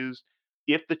to be used.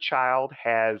 If the child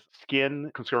has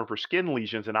concern for skin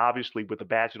lesions, and obviously with the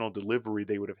vaginal delivery,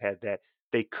 they would have had that.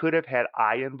 They could have had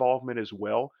eye involvement as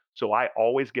well. So I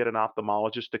always get an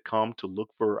ophthalmologist to come to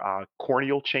look for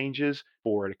corneal changes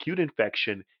for an acute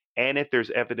infection. And if there's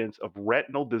evidence of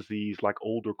retinal disease like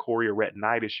older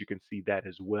chorioretinitis, you can see that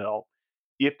as well.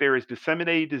 If there is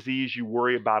disseminated disease, you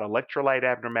worry about electrolyte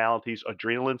abnormalities.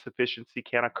 Adrenal insufficiency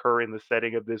can occur in the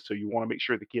setting of this, so you want to make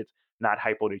sure the kid's not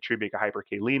hyponatremic or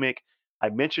hyperkalemic. I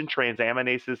mentioned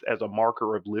transaminases as a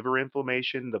marker of liver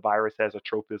inflammation. The virus has a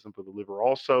tropism for the liver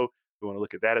also. We want to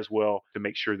look at that as well to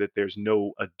make sure that there's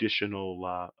no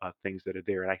additional things that are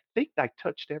there. And I think I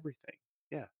touched everything.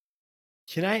 Yeah.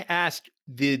 Can I ask,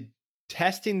 the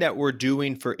testing that we're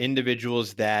doing for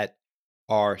individuals that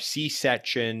are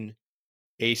C-section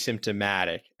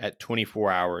asymptomatic at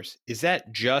 24 hours, is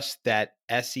that just that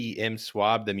SEM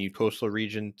swab, the mucosal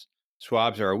region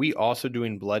swabs, or are we also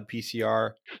doing blood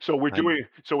PCR? So with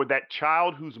that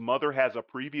child whose mother has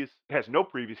no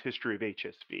previous history of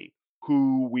HSV,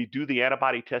 who we do the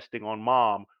antibody testing on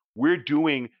mom, we're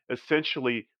doing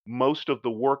essentially most of the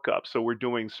workup. So we're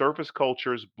doing surface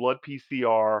cultures, blood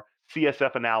PCR,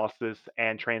 CSF analysis,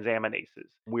 and transaminases.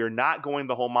 We're not going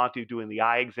the whole Monty doing the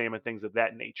eye exam and things of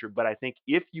that nature. But I think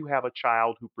if you have a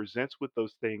child who presents with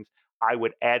those things, I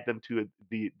would add them to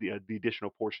the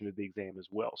additional portion of the exam as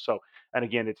well. So, and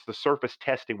again, it's the surface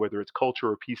testing, whether it's culture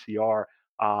or PCR,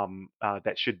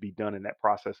 that should be done in that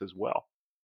process as well.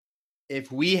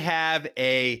 If we have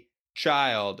a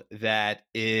child that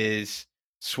is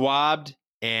swabbed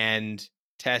and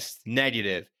tests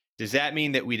negative, does that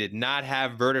mean that we did not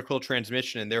have vertical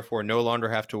transmission and therefore no longer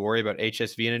have to worry about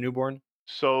HSV in a newborn?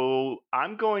 So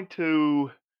I'm going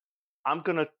to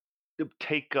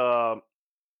take I'm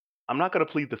not going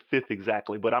to plead the fifth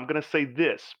exactly, but I'm going to say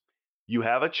this. You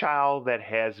have a child that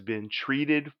has been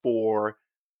treated for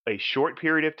a short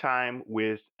period of time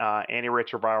with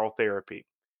antiretroviral therapy.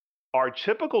 Our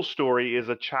typical story is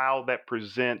a child that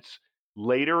presents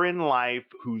later in life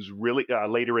who's really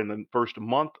later in the first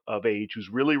month of age who's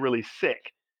really, really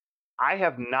sick. I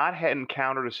have not had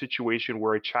encountered a situation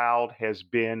where a child has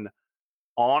been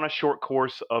on a short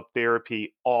course of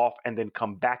therapy off and then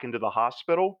come back into the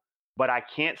hospital. But I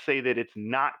can't say that it's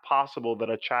not possible that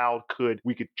a child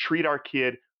we could treat our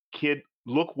kid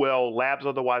look well, labs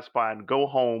otherwise fine, go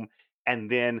home,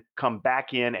 and then come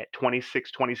back in at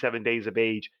 26, 27 days of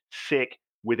age, sick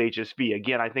with HSV.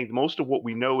 Again, I think most of what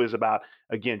we know is about,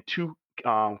 again, two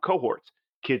cohorts.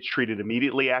 Kids treated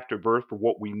immediately after birth for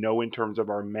what we know in terms of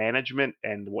our management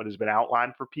and what has been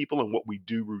outlined for people and what we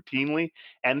do routinely,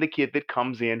 and the kid that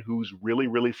comes in who's really,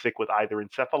 really sick with either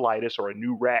encephalitis or a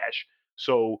new rash.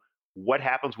 So, what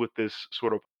happens with this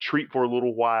sort of treat for a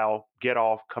little while, get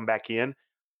off, come back in?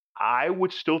 I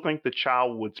would still think the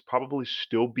child would probably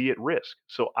still be at risk.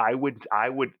 So, I would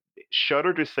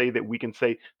shudder to say that we can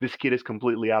say this kid is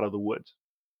completely out of the woods.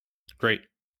 Great.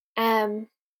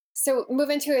 So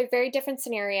moving to a very different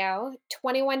scenario,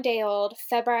 21-day-old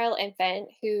febrile infant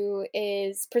who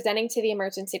is presenting to the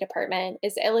emergency department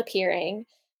is ill appearing.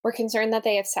 We're concerned that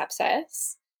they have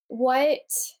sepsis. What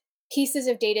pieces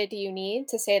of data do you need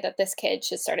to say that this kid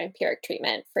should start empiric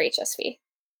treatment for HSV?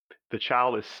 The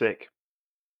child is sick.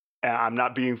 And I'm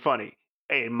not being funny.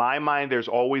 In my mind, there's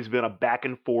always been a back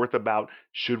and forth about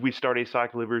should we start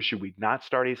acyclovir? Should we not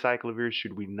start acyclovir?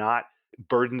 Should we not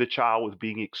burden the child with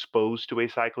being exposed to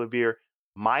acyclovir?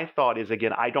 My thought is,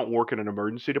 again, I don't work in an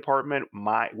emergency department.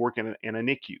 I work in a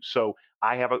NICU. So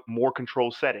I have a more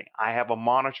controlled setting. I have a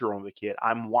monitor on the kid.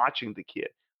 I'm watching the kid.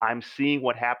 I'm seeing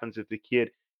what happens if the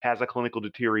kid has a clinical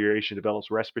deterioration, develops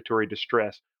respiratory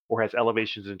distress, or has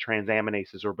elevations in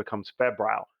transaminases or becomes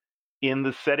febrile. In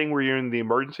the setting where you're in the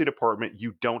emergency department,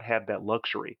 you don't have that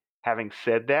luxury. Having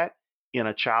said that, in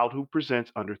a child who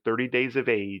presents under 30 days of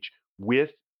age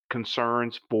with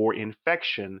concerns for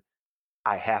infection,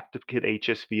 I have to get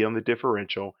HSV on the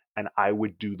differential, and I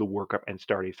would do the workup and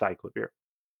start acyclovir.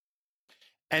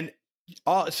 And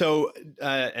also,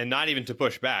 and not even to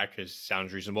push back, because it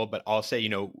sounds reasonable, but I'll say,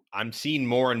 I'm seeing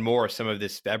more and more some of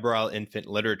this febrile infant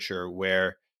literature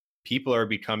where people are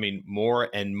becoming more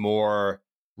and more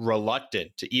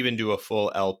reluctant to even do a full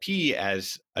LP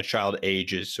as a child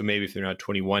ages. So maybe if they're not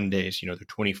 21 days, they're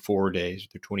 24 days,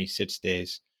 they're 26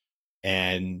 days,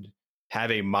 and have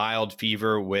a mild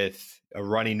fever with a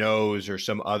runny nose or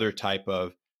some other type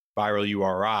of viral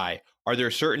URI. Are there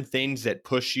certain things that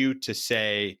push you to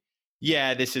say,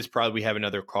 yeah, this is probably, we have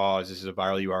another cause, this is a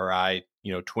viral URI,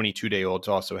 22-day-olds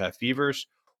also have fevers?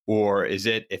 Or is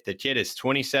it, if the kid is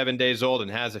 27 days old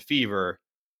and has a fever,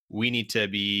 we need to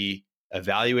be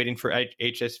evaluating for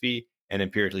HSV and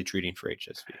empirically treating for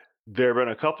HSV? There have been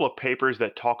a couple of papers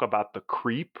that talk about the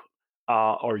creep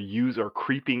or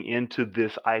creeping into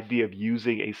this idea of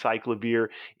using acyclovir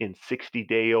in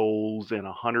 60-day-olds and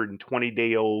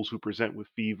 120-day-olds who present with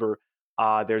fever.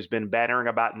 There's been bantering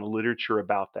about in the literature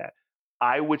about that.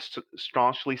 I would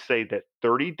staunchly say that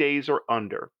 30 days or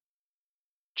under,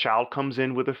 child comes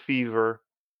in with a fever,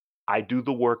 I do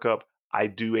the workup, I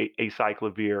do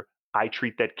acyclovir, I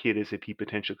treat that kid as if he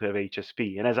potentially could have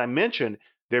HSV. And as I mentioned,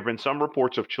 there have been some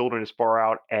reports of children as far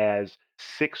out as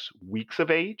 6 weeks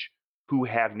of age who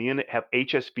have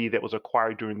HSV that was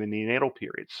acquired during the neonatal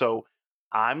period. So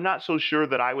I'm not so sure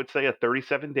that I would say a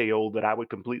 37-day-old that I would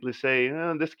completely say,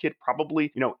 this kid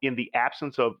probably, in the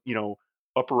absence of,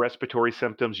 upper respiratory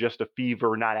symptoms, just a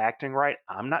fever, not acting right,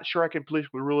 I'm not sure I can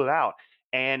completely rule it out.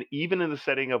 And even in the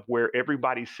setting of where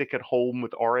everybody's sick at home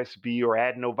with RSV or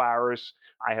adenovirus,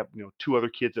 I have 2 other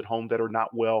kids at home that are not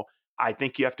well. I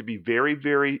think you have to be very,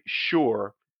 very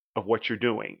sure of what you're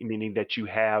doing, meaning that you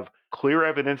have clear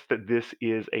evidence that this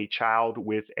is a child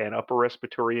with an upper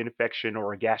respiratory infection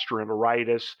or a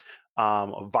gastroenteritis, a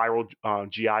viral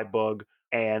GI bug,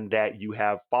 and that you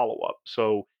have follow-up.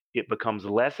 So it becomes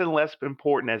less and less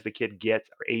important as the kid gets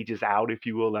or ages out, if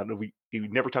you will. I know we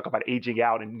never talk about aging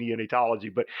out in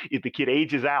neonatology, but if the kid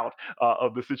ages out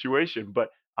of the situation, but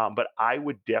I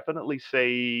would definitely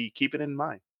say keep it in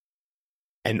mind.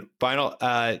 And final,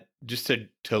 just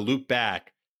to loop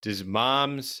back, does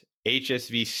mom's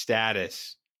HSV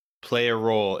status play a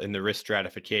role in the risk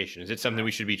stratification? Is it something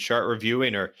we should be chart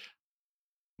reviewing? Or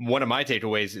one of my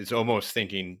takeaways is almost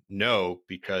thinking no,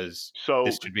 because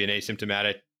this should be an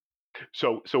asymptomatic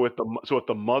So if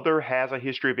the mother has a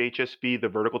history of HSV, the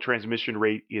vertical transmission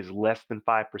rate is less than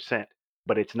 5%,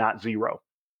 but it's not zero.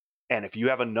 And if you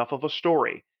have enough of a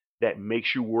story that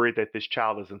makes you worried that this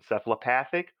child is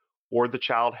encephalopathic or the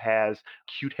child has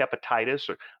acute hepatitis,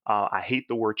 or I hate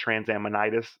the word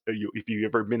transaminitis. If you've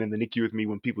ever been in the NICU with me,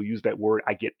 when people use that word,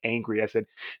 I get angry. I said,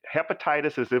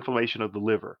 hepatitis is inflammation of the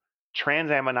liver.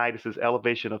 Transaminitis is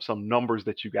elevation of some numbers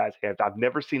that you guys have. I've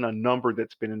never seen a number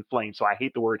that's been inflamed. So I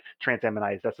hate the word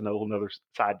transaminitis. That's another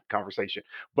side conversation.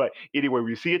 But anyway, when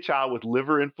you see a child with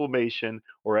liver inflammation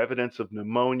or evidence of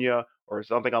pneumonia or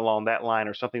something along that line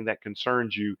or something that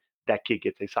concerns you, that kid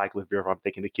gets acyclovir if I'm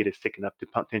thinking the kid is sick enough to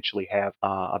potentially have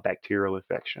a bacterial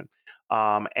infection.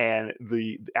 And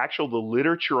the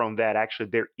literature on that, actually,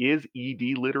 there is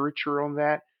ED literature on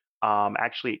that.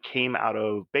 Actually, it came out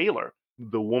of Baylor.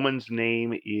 The woman's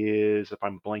name is, if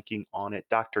I'm blanking on it,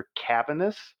 Dr.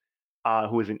 Cavanis,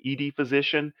 who is an ED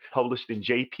physician, published in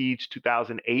JPEDS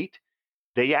 2008.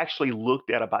 They actually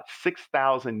looked at about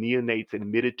 6,000 neonates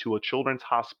admitted to a children's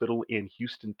hospital in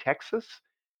Houston, Texas.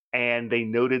 And they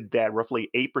noted that roughly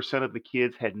 8% of the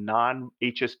kids had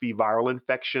non-HSV viral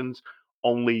infections,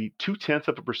 only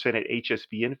 0.2% had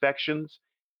HSV infections,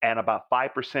 and about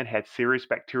 5% had serious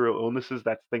bacterial illnesses.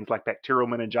 That's things like bacterial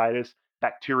meningitis,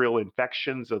 bacterial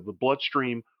infections of the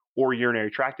bloodstream, or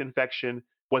urinary tract infection.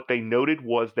 What they noted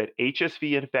was that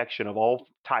HSV infection of all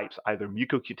types, either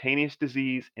mucocutaneous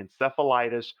disease,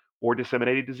 encephalitis, or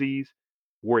disseminated disease,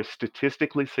 were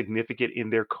statistically significant in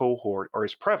their cohort or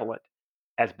as prevalent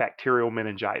as bacterial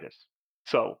meningitis.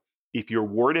 So if you're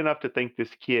worried enough to think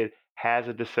this kid has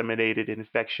a disseminated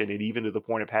infection and even to the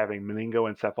point of having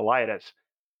meningoencephalitis,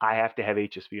 I have to have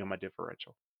HSV on my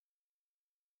differential.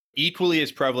 Equally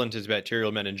as prevalent as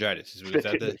bacterial meningitis. Is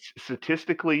that the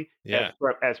Statistically Yeah.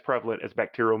 as prevalent as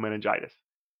bacterial meningitis.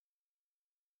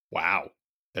 Wow.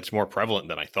 That's more prevalent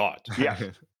than I thought. Yes,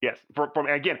 yes. From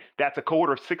again, that's a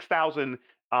cohort of 6,000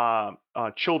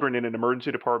 children in an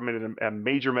emergency department in a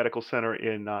major medical center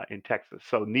in Texas.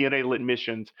 So neonatal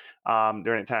admissions during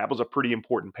that time, that was a pretty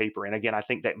important paper. And again, I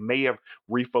think that may have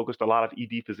refocused a lot of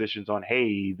ED physicians on,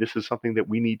 hey, this is something that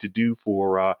we need to do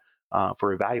for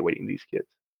evaluating these kids.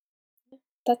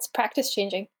 That's practice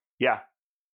changing. Yeah.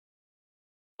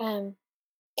 Can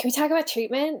we talk about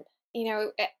treatment?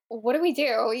 What do we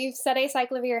do? You've said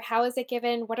acyclovir. How is it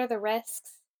given? What are the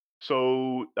risks?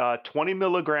 So 20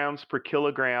 milligrams per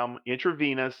kilogram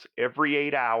intravenous every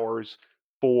 8 hours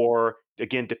for,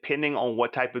 again, depending on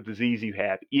what type of disease you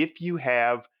have. If you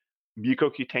have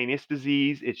mucocutaneous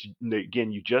disease,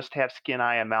 again, you just have skin,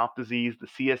 eye, and mouth disease. The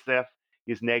CSF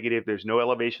is negative. There's no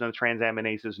elevation of the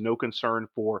transaminases, no concern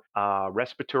for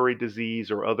respiratory disease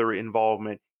or other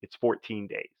involvement. It's 14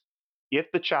 days.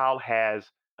 If the child has,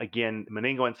 again,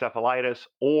 meningoencephalitis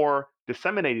or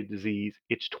disseminated disease,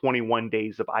 it's 21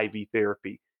 days of IV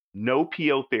therapy. No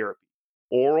PO therapy.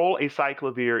 Oral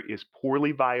acyclovir is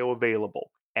poorly bioavailable,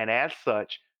 and as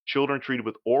such, children treated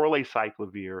with oral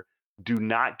acyclovir do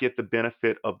not get the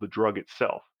benefit of the drug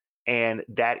itself. And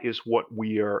that is what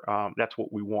that's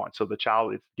what we want. So the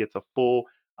child gets a full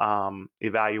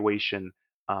evaluation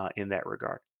in that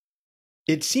regard.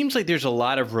 It seems like there's a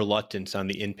lot of reluctance on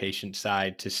the inpatient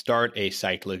side to start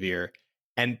acyclovir.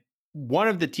 And one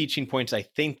of the teaching points I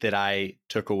think that I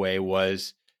took away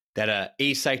was that a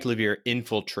acyclovir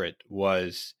infiltrate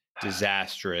was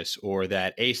disastrous, or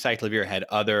that acyclovir had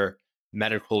other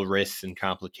medical risks and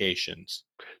complications.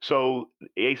 So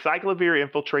acyclovir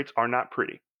infiltrates are not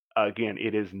pretty. Again,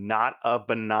 it is not a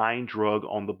benign drug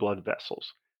on the blood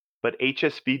vessels, but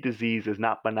HSV disease is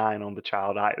not benign on the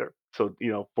child either. So,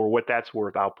 for what that's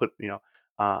worth, I'll put,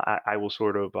 I will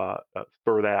sort of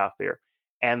throw that out there.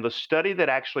 And the study that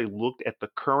actually looked at the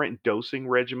current dosing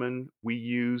regimen we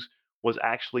use was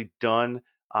actually done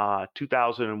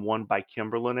 2001 by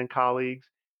Kimberlin and colleagues.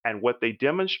 And what they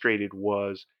demonstrated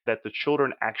was that the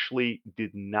children actually did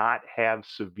not have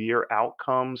severe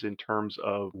outcomes in terms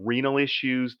of renal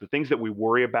issues, the things that we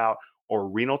worry about, or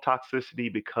renal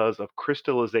toxicity because of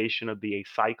crystallization of the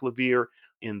acyclovir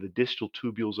in the distal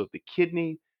tubules of the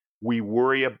kidney. We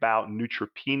worry about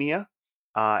neutropenia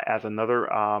as another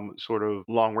sort of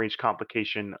long-range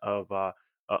complication of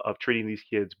treating these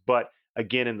kids. But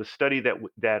again, in the study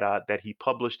that he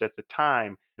published at the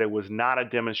time, there was not a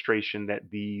demonstration that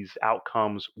these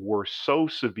outcomes were so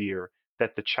severe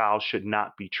that the child should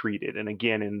not be treated. And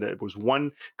again, there was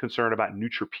one concern about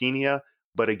neutropenia,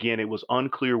 but again, it was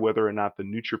unclear whether or not the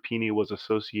neutropenia was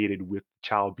associated with the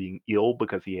child being ill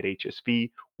because he had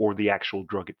HSV or the actual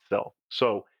drug itself.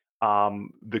 So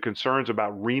the concerns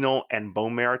about renal and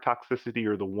bone marrow toxicity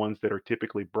are the ones that are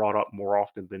typically brought up more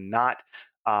often than not.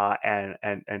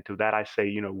 And to that I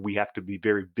say, we have to be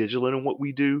very vigilant in what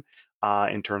we do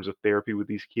in terms of therapy with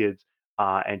these kids,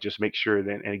 and just make sure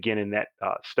that. And again, in that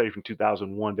study from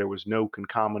 2001, there was no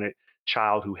concomitant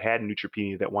child who had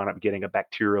neutropenia that wound up getting a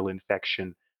bacterial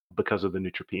infection because of the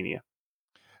neutropenia.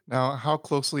 Now, how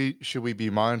closely should we be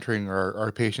monitoring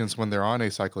our patients when they're on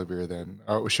acyclovir then?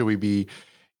 Should we be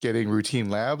getting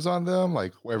routine labs on them,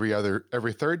 like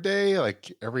every third day,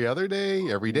 like every other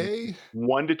day, every day?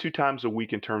 1 to 2 times a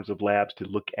week in terms of labs to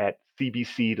look at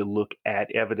CBC, to look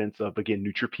at evidence of, again,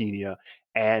 neutropenia,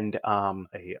 and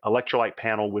a electrolyte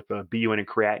panel with a BUN and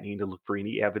creatinine to look for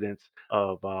any evidence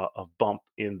of bump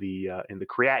in the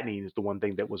creatinine is the one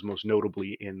thing that was most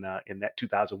notably in that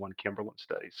 2001 Kimberlin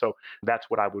study. So that's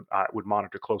what I would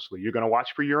monitor closely. You're going to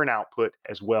watch for urine output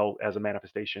as well as a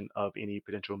manifestation of any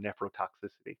potential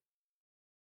nephrotoxicity.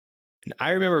 And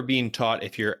I remember being taught,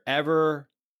 if you're ever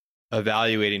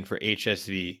evaluating for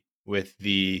HSV with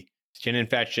the skin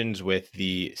infections, with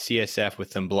the CSF,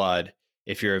 with some blood,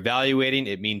 if you're evaluating,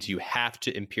 it means you have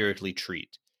to empirically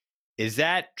treat. Is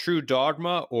that true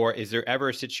dogma, or is there ever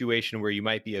a situation where you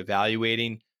might be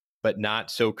evaluating but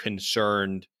not so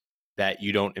concerned that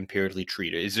you don't empirically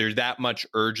treat it? Is there that much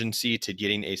urgency to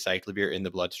getting acyclovir in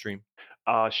the bloodstream?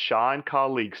 Shaw and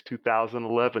colleagues,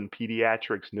 2011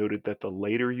 Pediatrics, noted that the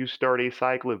later you start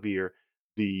acyclovir,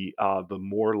 the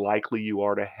more likely you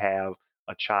are to have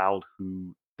a child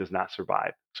who does not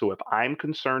survive. So if I'm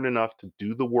concerned enough to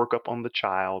do the workup on the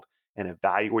child and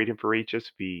evaluate him for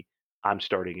HSV, I'm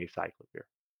starting acyclovir.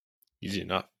 Easy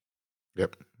enough.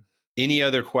 Yep. Any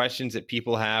other questions that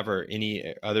people have, or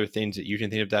any other things that you can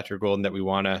think of, Dr. Golden, that we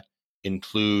want to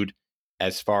include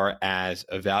as far as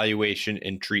evaluation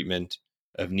and treatment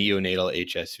of neonatal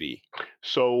HSV?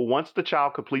 So once the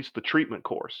child completes the treatment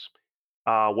course,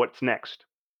 what's next?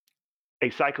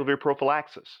 Acyclovir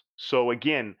prophylaxis. So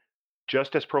again,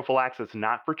 just as prophylaxis,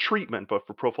 not for treatment, but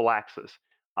for prophylaxis.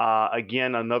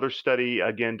 Again, another study.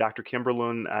 Again, Dr.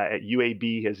 Kimberlin at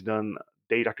UAB has done.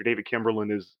 Dr. David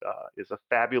Kimberlin is a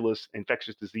fabulous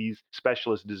infectious disease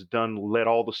specialist. Has led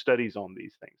all the studies on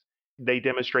these things. They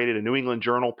demonstrated a New England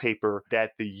Journal paper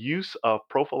that the use of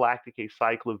prophylactic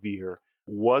acyclovir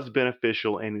was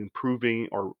beneficial in improving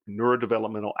or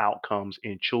neurodevelopmental outcomes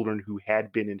in children who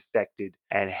had been infected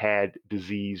and had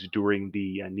disease during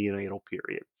the neonatal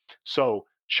period. So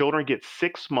children get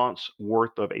 6 months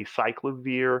worth of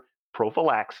acyclovir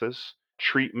prophylaxis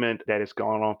treatment that has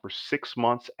gone on for 6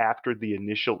 months after the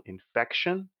initial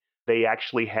infection. They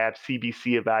actually have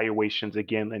CBC evaluations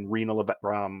again and renal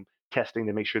testing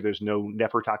to make sure there's no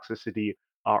nephrotoxicity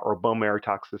or bone marrow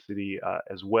toxicity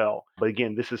as well. But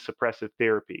again, this is suppressive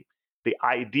therapy. The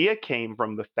idea came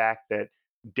from the fact that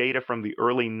data from the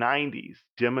early 90s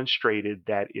demonstrated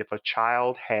that if a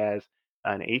child has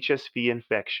an HSV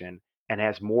infection and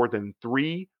has more than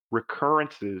 3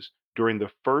 recurrences during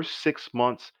the first 6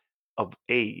 months of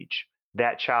age,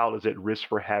 that child is at risk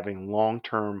for having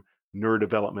long-term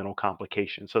neurodevelopmental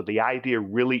complications. So the idea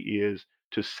really is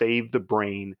to save the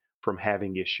brain from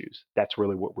having issues. That's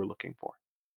really what we're looking for.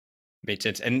 Made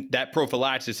sense. And that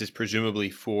prophylaxis is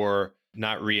presumably for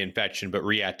not reinfection, but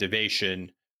reactivation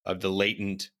of the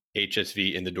latent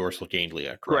HSV in the dorsal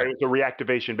ganglia, correct? Right. It's a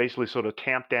reactivation, basically sort of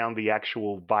tamp down the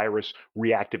actual virus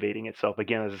reactivating itself.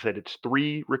 Again, as I said, it's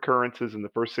 3 recurrences in the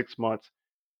first 6 months,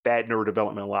 bad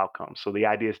neurodevelopmental outcomes. So the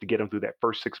idea is to get them through that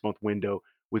first 6-month window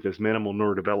with as minimal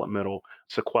neurodevelopmental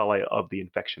sequelae of the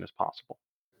infection as possible.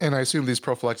 And I assume these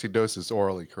prophylactic doses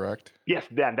orally, correct? Yes,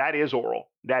 then that is oral.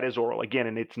 That is oral. Again,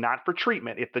 and it's not for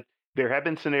treatment. There have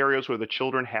been scenarios where the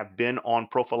children have been on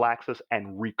prophylaxis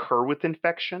and recur with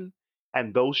infection,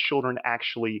 and those children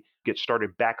actually get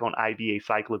started back on IV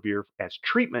acyclovir as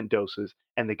treatment doses,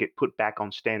 and they get put back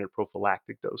on standard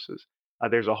prophylactic doses.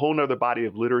 There's a whole nother body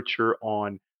of literature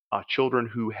on children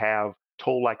who have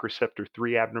toll-like receptor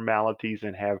 3 abnormalities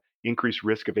and have increased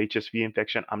risk of HSV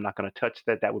infection. I'm not going to touch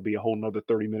that. That would be a whole nother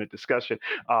 30-minute discussion.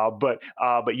 But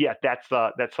yeah,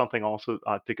 that's something also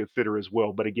to consider as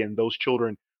well. But again, those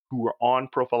children who are on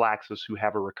prophylaxis, who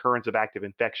have a recurrence of active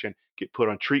infection, get put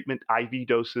on treatment IV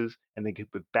doses, and then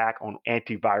get put back on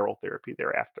antiviral therapy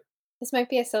thereafter. This might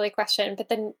be a silly question, but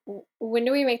then when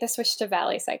do we make the switch to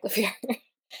valacyclovir?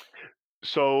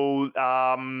 So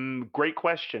great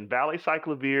question.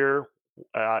 Valacyclovir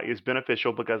is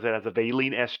beneficial because it has a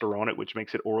valine ester on it, which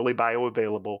makes it orally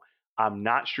bioavailable. I'm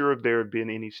not sure if there have been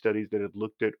any studies that have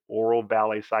looked at oral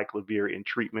valacyclovir in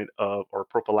treatment of or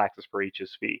prophylaxis for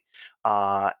HSV.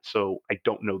 So I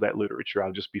don't know that literature.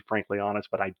 I'll just be frankly honest,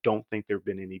 but I don't think there have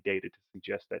been any data to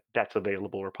suggest that that's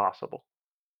available or possible.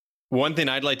 One thing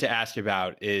I'd like to ask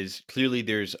about is, clearly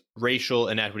there's racial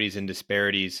inequities and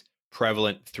disparities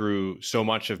prevalent through so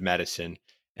much of medicine.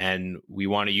 And we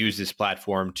want to use this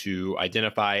platform to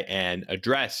identify and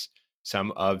address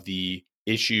some of the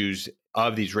issues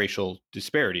of these racial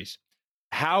disparities.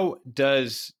 How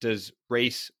does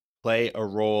race play a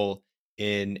role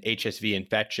in HSV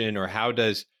infection, or how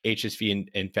does HSV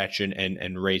infection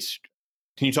and race?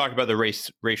 Can you talk about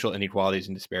the racial inequalities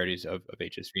and disparities of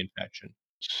HSV infection?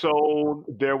 So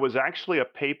there was actually a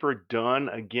paper done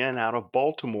again out of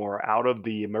Baltimore, out of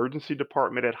the emergency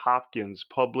department at Hopkins,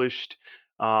 published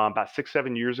about 6,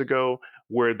 7 years ago,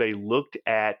 where they looked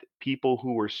at people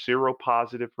who were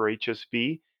seropositive for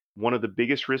HSV. One of the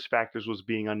biggest risk factors was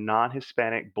being a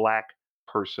non-Hispanic Black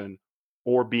person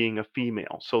or being a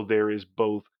female. So there is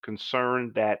both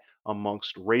concern that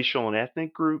amongst racial and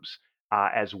ethnic groups,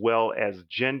 as well as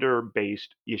gender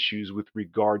based issues with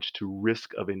regards to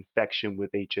risk of infection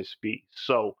with HSV.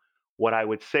 So, what I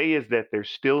would say is that there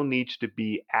still needs to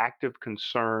be active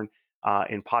concern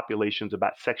in populations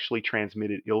about sexually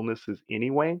transmitted illnesses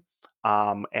anyway.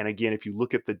 And again, if you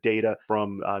look at the data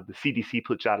from the CDC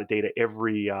puts out a data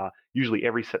usually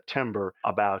every September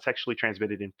about sexually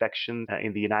transmitted infections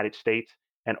in the United States.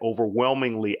 And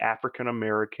overwhelmingly, African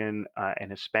American and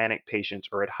Hispanic patients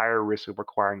are at higher risk of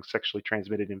acquiring sexually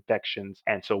transmitted infections.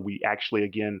 And so, we actually,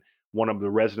 again, one of the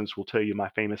residents will tell you my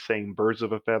famous saying, birds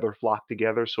of a feather flock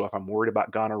together. So, if I'm worried about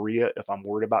gonorrhea, if I'm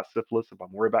worried about syphilis, if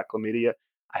I'm worried about chlamydia,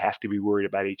 I have to be worried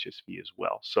about HSV as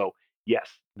well. So, yes,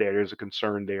 there is a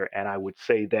concern there. And I would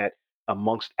say that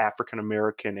amongst African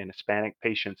American and Hispanic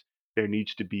patients, there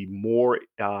needs to be more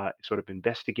sort of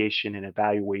investigation and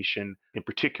evaluation, in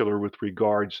particular with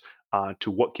regards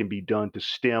to what can be done to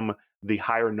stem the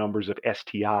higher numbers of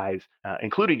STIs,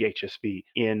 including HSV,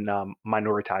 in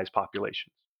minoritized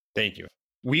populations. Thank you.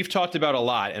 We've talked about a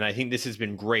lot, and I think this has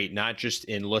been great, not just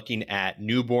in looking at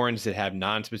newborns that have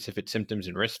non-specific symptoms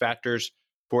and risk factors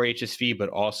for HSV, but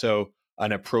also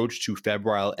an approach to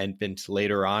febrile infants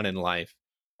later on in life.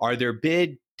 Are there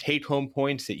big take-home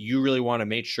points that you really want to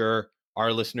make sure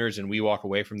our listeners and we walk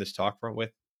away from this talk from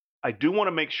with? I do want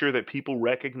to make sure that people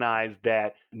recognize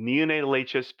that neonatal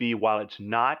HSV, while it's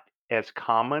not as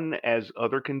common as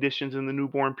other conditions in the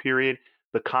newborn period,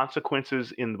 the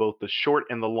consequences in both the short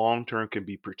and the long term can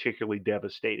be particularly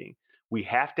devastating. We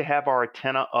have to have our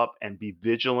antenna up and be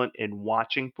vigilant in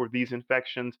watching for these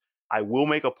infections. I will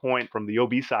make a point from the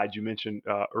OB side you mentioned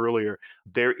earlier.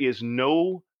 There is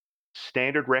no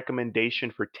standard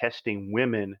recommendation for testing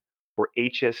women for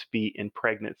HSV in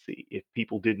pregnancy, if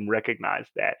people didn't recognize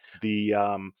that. The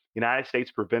United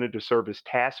States Preventative Service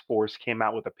Task Force came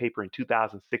out with a paper in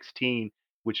 2016,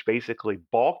 which basically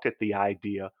balked at the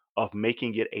idea of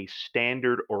making it a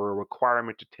standard or a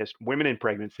requirement to test women in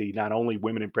pregnancy, not only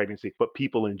women in pregnancy, but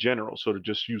people in general. So to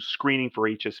just use screening for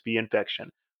HSV infection.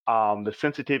 The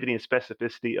sensitivity and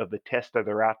specificity of the tests that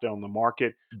are out there on the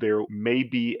market, there may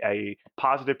be a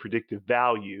positive predictive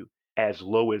value as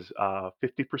low as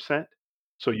 50%.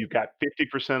 So you've got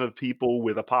 50% of people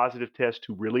with a positive test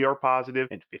who really are positive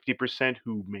and 50%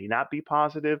 who may not be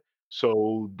positive.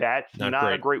 So that's Not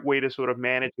not a great. great way to sort of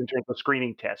manage in terms of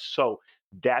screening tests. So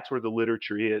that's where the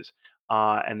literature is.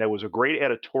 And there was a great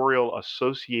editorial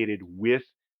associated with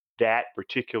that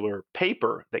particular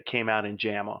paper that came out in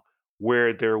JAMA,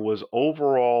 where there was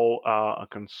overall a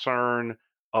concern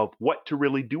of what to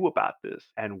really do about this.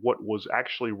 And what was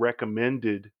actually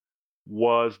recommended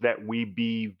was that we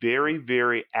be very,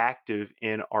 very active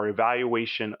in our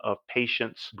evaluation of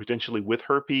patients potentially with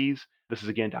herpes. This is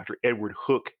again Dr. Edward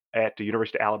Hook at the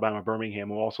University of Alabama, Birmingham,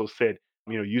 who also said,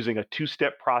 using a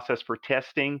two-step process for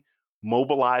testing,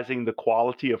 mobilizing the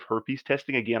quality of herpes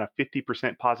testing. Again, a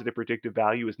 50% positive predictive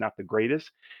value is not the greatest.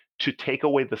 To take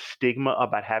away the stigma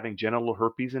about having genital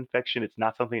herpes infection, it's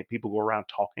not something that people go around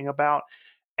talking about.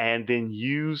 And then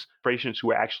use patients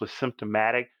who are actually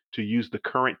symptomatic to use the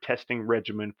current testing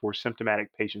regimen for symptomatic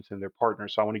patients and their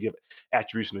partners. So I want to give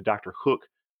attribution to Dr. Hook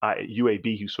at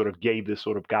UAB, who sort of gave this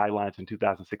sort of guidelines in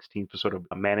 2016 for sort of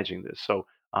managing this. So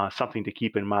something to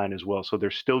keep in mind as well. So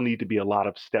there still need to be a lot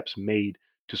of steps made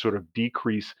to sort of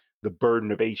decrease the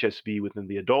burden of HSV within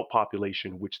the adult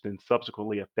population, which then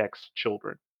subsequently affects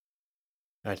children.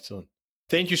 Excellent.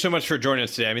 Thank you so much for joining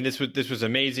us today. I mean, this was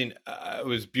amazing. It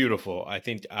was beautiful. I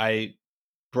think I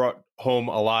brought home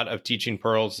a lot of teaching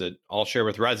pearls that I'll share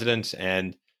with residents,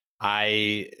 and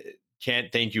I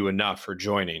can't thank you enough for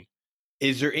joining.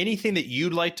 Is there anything that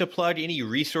you'd like to plug, any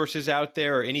resources out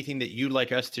there, or anything that you'd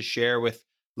like us to share with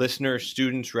listeners,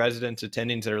 students, residents,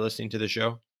 attendings that are listening to the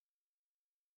show?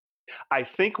 I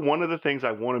think one of the things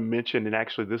I want to mention, and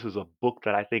actually this is a book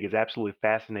that I think is absolutely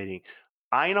fascinating.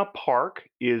 Ina Park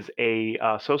is a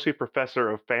associate professor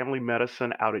of family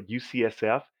medicine out at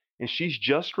UCSF, and she's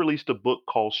just released a book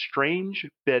called Strange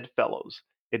Bedfellows: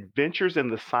 Adventures in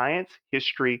the Science,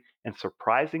 History, and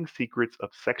Surprising Secrets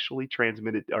of Sexually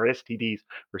Transmitted, or STDs,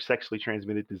 or Sexually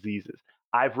Transmitted Diseases.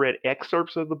 I've read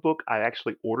excerpts of the book. I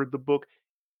actually ordered the book.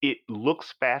 It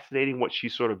looks fascinating what she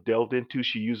sort of delved into.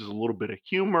 She uses a little bit of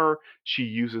humor. She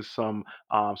uses some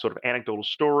sort of anecdotal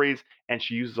stories, and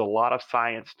she uses a lot of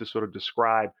science to sort of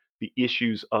describe the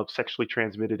issues of sexually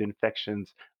transmitted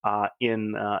infections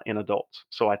in adults.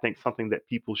 So I think something that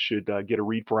people should get a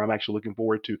read for. I'm actually looking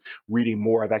forward to reading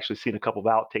more. I've actually seen a couple of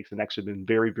outtakes and actually been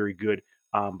very, very good.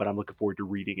 But I'm looking forward to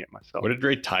reading it myself. What a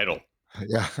great title.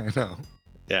 Yeah, I know.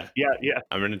 Yeah. Yeah.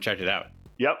 I'm going to check it out.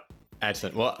 Yep.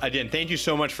 Excellent. Well, again, thank you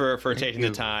so much for taking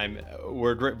the time.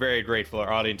 We're very grateful.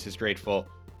 Our audience is grateful,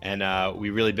 and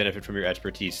we really benefit from your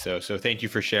expertise. So thank you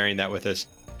for sharing that with us,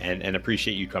 and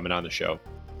appreciate you coming on the show.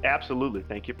 Absolutely.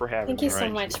 Thank you for having me. Thank you so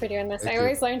much for doing this. I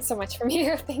always learn so much from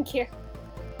you. Thank you.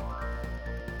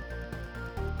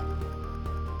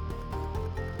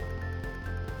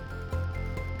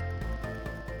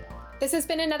 This has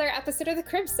been another episode of the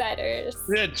Cribsiders.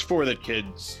 It's for the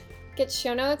kids. Get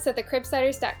show notes at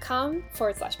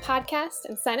thecribsiders.com/podcast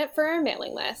and sign up for our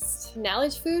mailing list,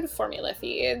 Knowledge Food Formula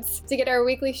Feeds, to get our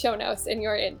weekly show notes in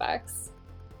your inbox.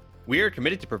 We are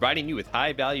committed to providing you with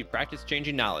high-value,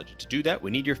 practice-changing knowledge. To do that, we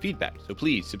need your feedback. So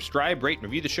please subscribe, rate, and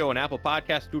review the show on Apple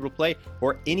Podcasts, Google Play,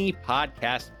 or any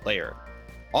podcast player.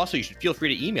 Also, you should feel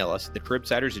free to email us at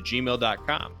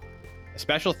thecribsiders@gmail.com. A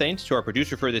special thanks to our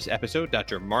producer for this episode,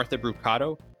 Dr. Martha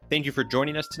Brucato. Thank you for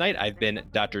joining us tonight. I've been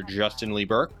Dr. Justin Lee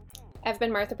Burke. I've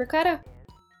been Martha Brucato.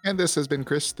 And this has been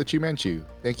Chris the Chu-Manchu.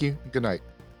 Thank you. Good night.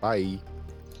 Bye.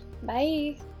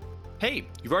 Bye. Hey,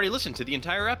 you've already listened to the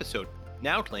entire episode.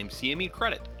 Now claim CME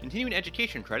credit. Continuing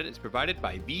education credit is provided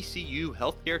by VCU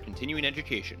Healthcare Continuing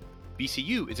Education.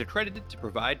 VCU is accredited to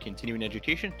provide continuing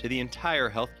education to the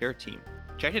entire healthcare team.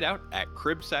 Check it out at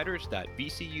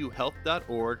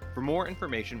cribsiders.vcuhealth.org for more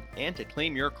information and to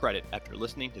claim your credit after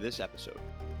listening to this episode.